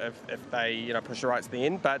if they pushed it right to the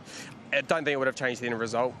end. But I don't think it would have changed the end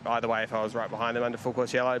result either way if I was right behind them under full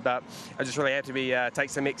course yellow. But I just really had to take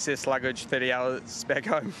some excess luggage 30 hours back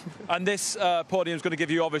home. And this podium is going to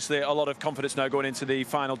give you obviously a lot of confidence now going into the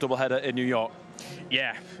final doubleheader in New York.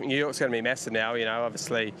 Yeah, New York's going to be massive now. You know,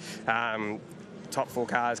 obviously. Top 4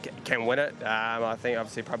 cars can win it. I think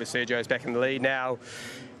obviously probably Sergio's back in the lead now.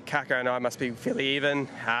 Kaka and I must be fairly even.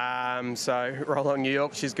 So roll on New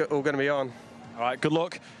York, she's all going to be on. All right, good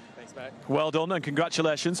luck. Thanks, mate. Well done and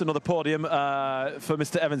congratulations. Another podium for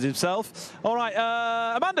Mr. Evans himself. All right,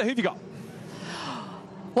 Amanda, who have you got?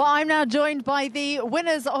 Well, I'm now joined by the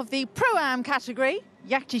winners of the Pro-Am category.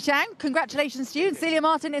 Yakchi Chang, congratulations to you, and Celia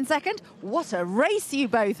Martin in second. What a race you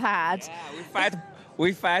both had. Yeah,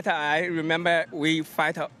 we fight, I remember we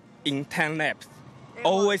fight in 10 laps,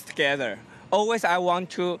 always together. Always I want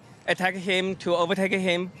to attack him, to overtake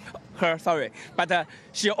him, but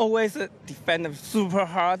she always defend super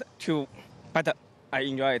hard but I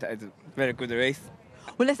enjoy it. It's a very good race.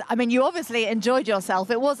 Well, listen, I mean, you obviously enjoyed yourself.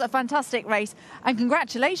 It was a fantastic race, and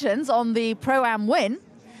congratulations on the Pro-Am win.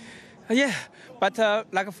 Yeah, but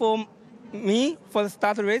like for me, for the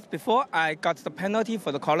start race, before I got the penalty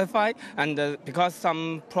for the qualify, and because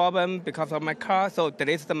some problem because of my car, so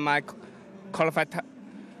delayed my qualified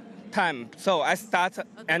time. So I start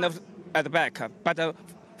end of at the back. But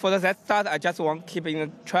for that start, I just want to keep in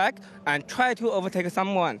the track and try to overtake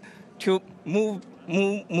someone, to move,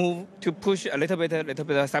 to push a little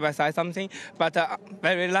bit side by side something. But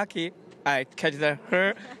very lucky, I catch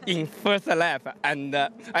her in first lap, and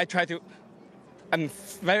I try to. I'm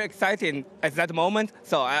very excited at that moment,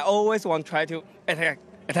 so I always want to try to attack.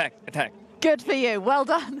 Good for you. Well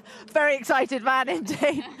done. Very excited man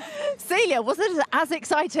indeed. Celia, was it as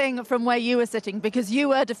exciting from where you were sitting? Because you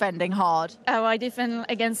were defending hard. Oh, I defend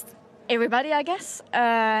against everybody, I guess.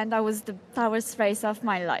 And that was the toughest race of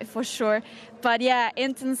my life, for sure. But yeah,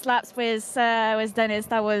 intense laps with Dennis,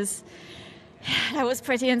 that was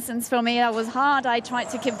pretty intense for me. That was hard. I tried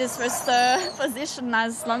to keep this first position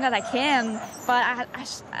as long as I can, but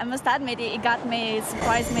I must admit it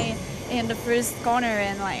surprised me in the first corner,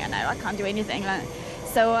 and like I can't do anything.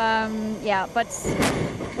 So yeah, but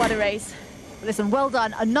what a race. Listen, well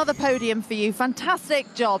done. Another podium for you.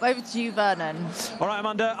 Fantastic job. Over to you, Vernon. All right,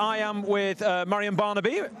 Amanda, I am with Marion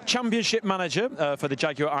Barnaby, Championship Manager for the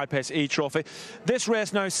Jaguar I-PACE eTROPHY. This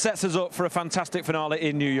race now sets us up for a fantastic finale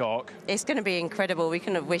in New York. It's going to be incredible. We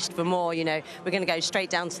couldn't have wished for more. You know, we're going to go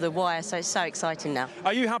straight down to the wire, so it's so exciting now.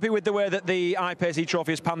 Are you happy with the way that the I-PACE eTROPHY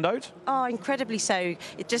has panned out? Oh, incredibly so.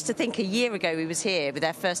 Just to think a year ago we was here with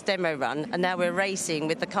our first demo run, and now we're racing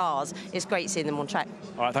with the cars. It's great seeing them on track.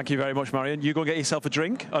 All right, thank you very much, Marion. you go and get yourself a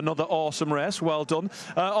drink. Another awesome race. Well done.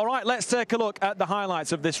 All right, let's take a look at the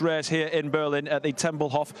highlights of this race here in Berlin at the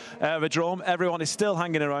Tempelhof Aerodrome. Everyone is still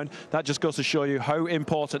hanging around. That just goes to show you how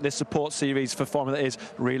important this support series for Formula E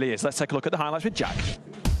really is. Let's take a look at the highlights with Jack.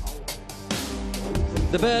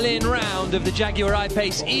 The Berlin round of the Jaguar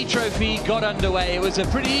I-PACE eTROPHY got underway. It was a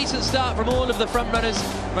pretty decent start from all of the front runners,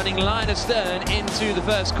 running line astern into the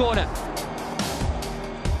first corner.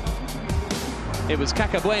 It was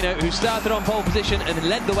Caca Bueno who started on pole position and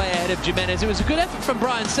led the way ahead of Jimenez. It was a good effort from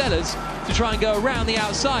Brian Sellers to try and go around the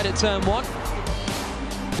outside at turn 1.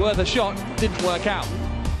 Worth a shot, didn't work out.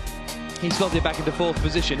 He slotted back into 4th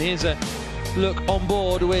position. Here's a look on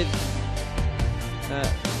board with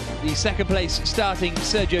the second place starting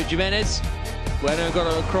Sergio Jimenez. Bueno got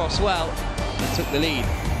across well and took the lead.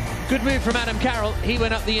 Good move from Adam Carroll. He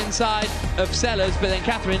went up the inside of Sellers, but then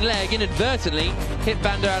Catherine Legge inadvertently hit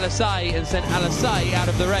Bandar Al-Asai and sent Al-Asai out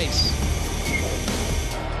of the race.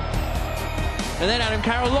 And then Adam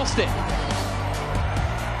Carroll lost it.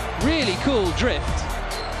 Really cool drift,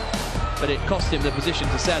 but it cost him the position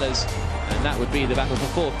to Sellers, and that would be the battle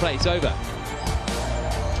for 4th place over.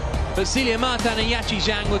 But Celia Martin and Yachi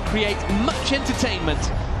Zhang would create much entertainment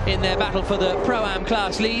in their battle for the Pro-Am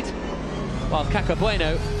class lead, while Caca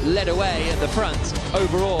Bueno led away at the front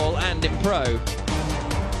overall and in Pro.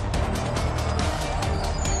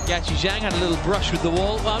 Yachi Zhang had a little brush with the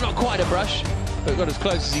wall. Well, not quite a brush, but got as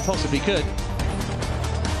close as he possibly could.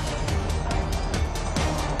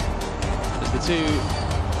 As the two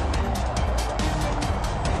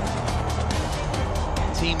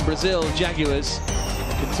Team Brazil Jaguars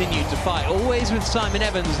continued to fight, always with Simon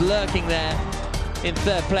Evans lurking there in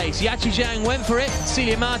 3rd place. Yachi Zhang went for it.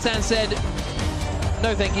 Celia Martin said,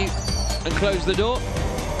 no thank you, and closed the door.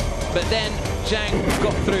 But then Zhang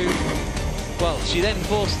got through. Well, she then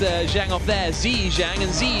forced Zhang off there, Ziyi Zhang,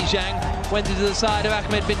 and Ziyi Zhang went into the side of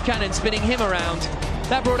Ahmed bin Kanan, spinning him around.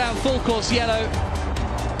 That brought out full course yellow,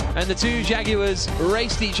 and the two Jaguars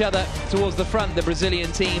raced each other towards the front, the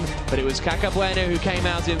Brazilian team, but it was Caca Bueno who came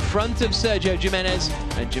out in front of Sergio Jimenez,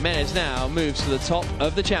 and Jimenez now moves to the top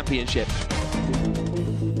of the championship.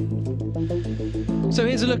 So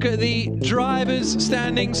here's a look at the drivers'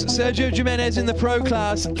 standings. Sergio Jimenez in the Pro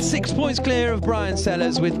class, 6 points clear of Brian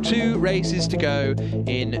Sellers with 2 races to go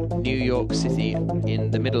in New York City in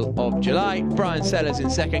the middle of July. Brian Sellers in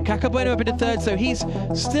 2nd, Caca Bueno up into 3rd, so he's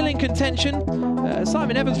still in contention.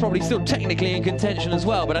 Simon Evans probably still technically in contention as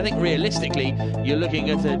well, but I think realistically you're looking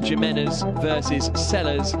at a Jimenez versus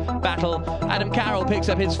Sellers battle. Adam Carroll picks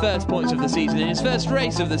up his 1st points of the season in his 1st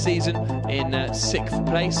race of the season in 6th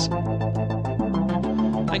place.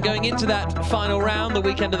 And going into that final round, the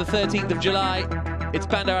weekend of the 13th of July, it's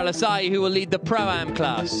Bandar Al-Asai who will lead the Pro-Am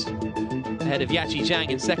class, ahead of Yachi Zhang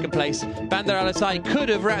in 2nd place. Bandar Al-Asai could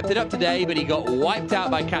have wrapped it up today, but he got wiped out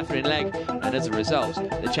by Catherine Legge, and as a result,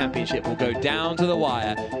 the championship will go down to the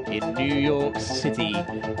wire in New York City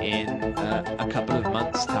in a couple of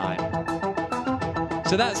months' time.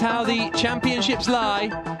 So that's how the championships lie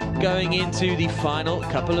going into the final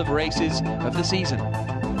couple of races of the season.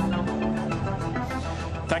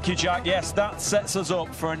 Thank you, Jack. Yes, that sets us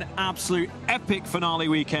up for an absolute epic finale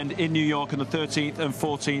weekend in New York on the 13th and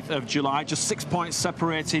 14th of July. Just 6 points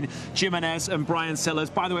separating Jimenez and Brian Sellers.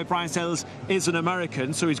 By the way, Brian Sellers is an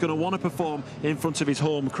American, so he's going to want to perform in front of his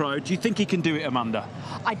home crowd. Do you think he can do it, Amanda?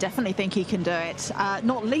 I definitely think he can do it,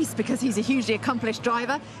 not least because he's a hugely accomplished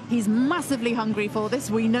driver. He's massively hungry for this,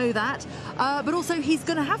 we know that. But also he's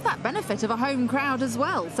going to have that benefit of a home crowd as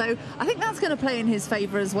well. So I think that's going to play in his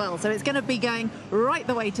favour as well. So it's going to be going right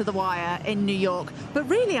the way to the wire in New York. But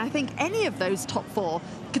really, I think any of those top 4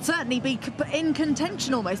 could certainly be in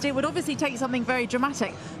contention almost. It would obviously take something very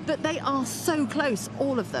dramatic, but they are so close,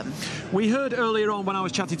 all of them. We heard earlier on when I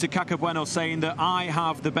was chatting to Caca Bueno saying that I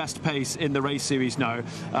have the best pace in the race series now.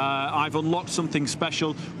 I've unlocked something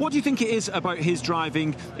special. What do you think it is about his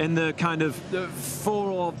driving in the kind of 4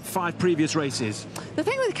 or 5 previous races? The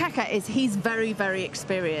thing with Caca is he's very, very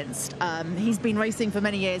experienced. He's been racing for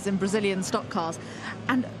many years in Brazilian stock cars,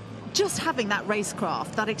 and just having that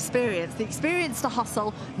racecraft, that experience, the experience to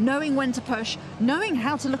hustle, knowing when to push, knowing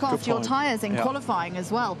how to look after your tyres in qualifying as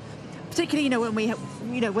well. Particularly,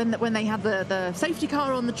 when they had the safety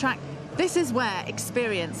car on the track. This is where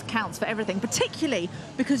experience counts for everything, particularly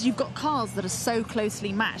because you've got cars that are so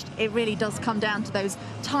closely matched. It really does come down to those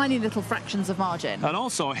tiny little fractions of margin. And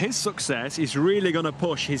also, his success is really going to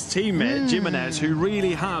push his teammate, Jimenez, who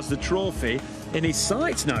really has the trophy in his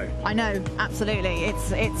sights now. I know, absolutely.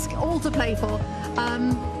 It's all to play for.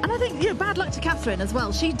 And I think, bad luck to Catherine as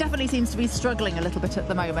well. She definitely seems to be struggling a little bit at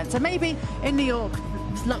the moment. So maybe in New York,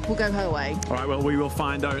 luck will go her way. All right, well, we will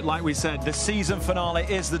find out. Like we said, the season finale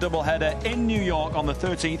is the doubleheader in New York on the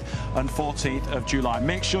 13th and 14th of July.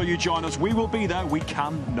 Make sure you join us. We will be there. We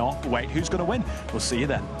cannot wait. Who's going to win? We'll see you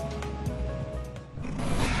then.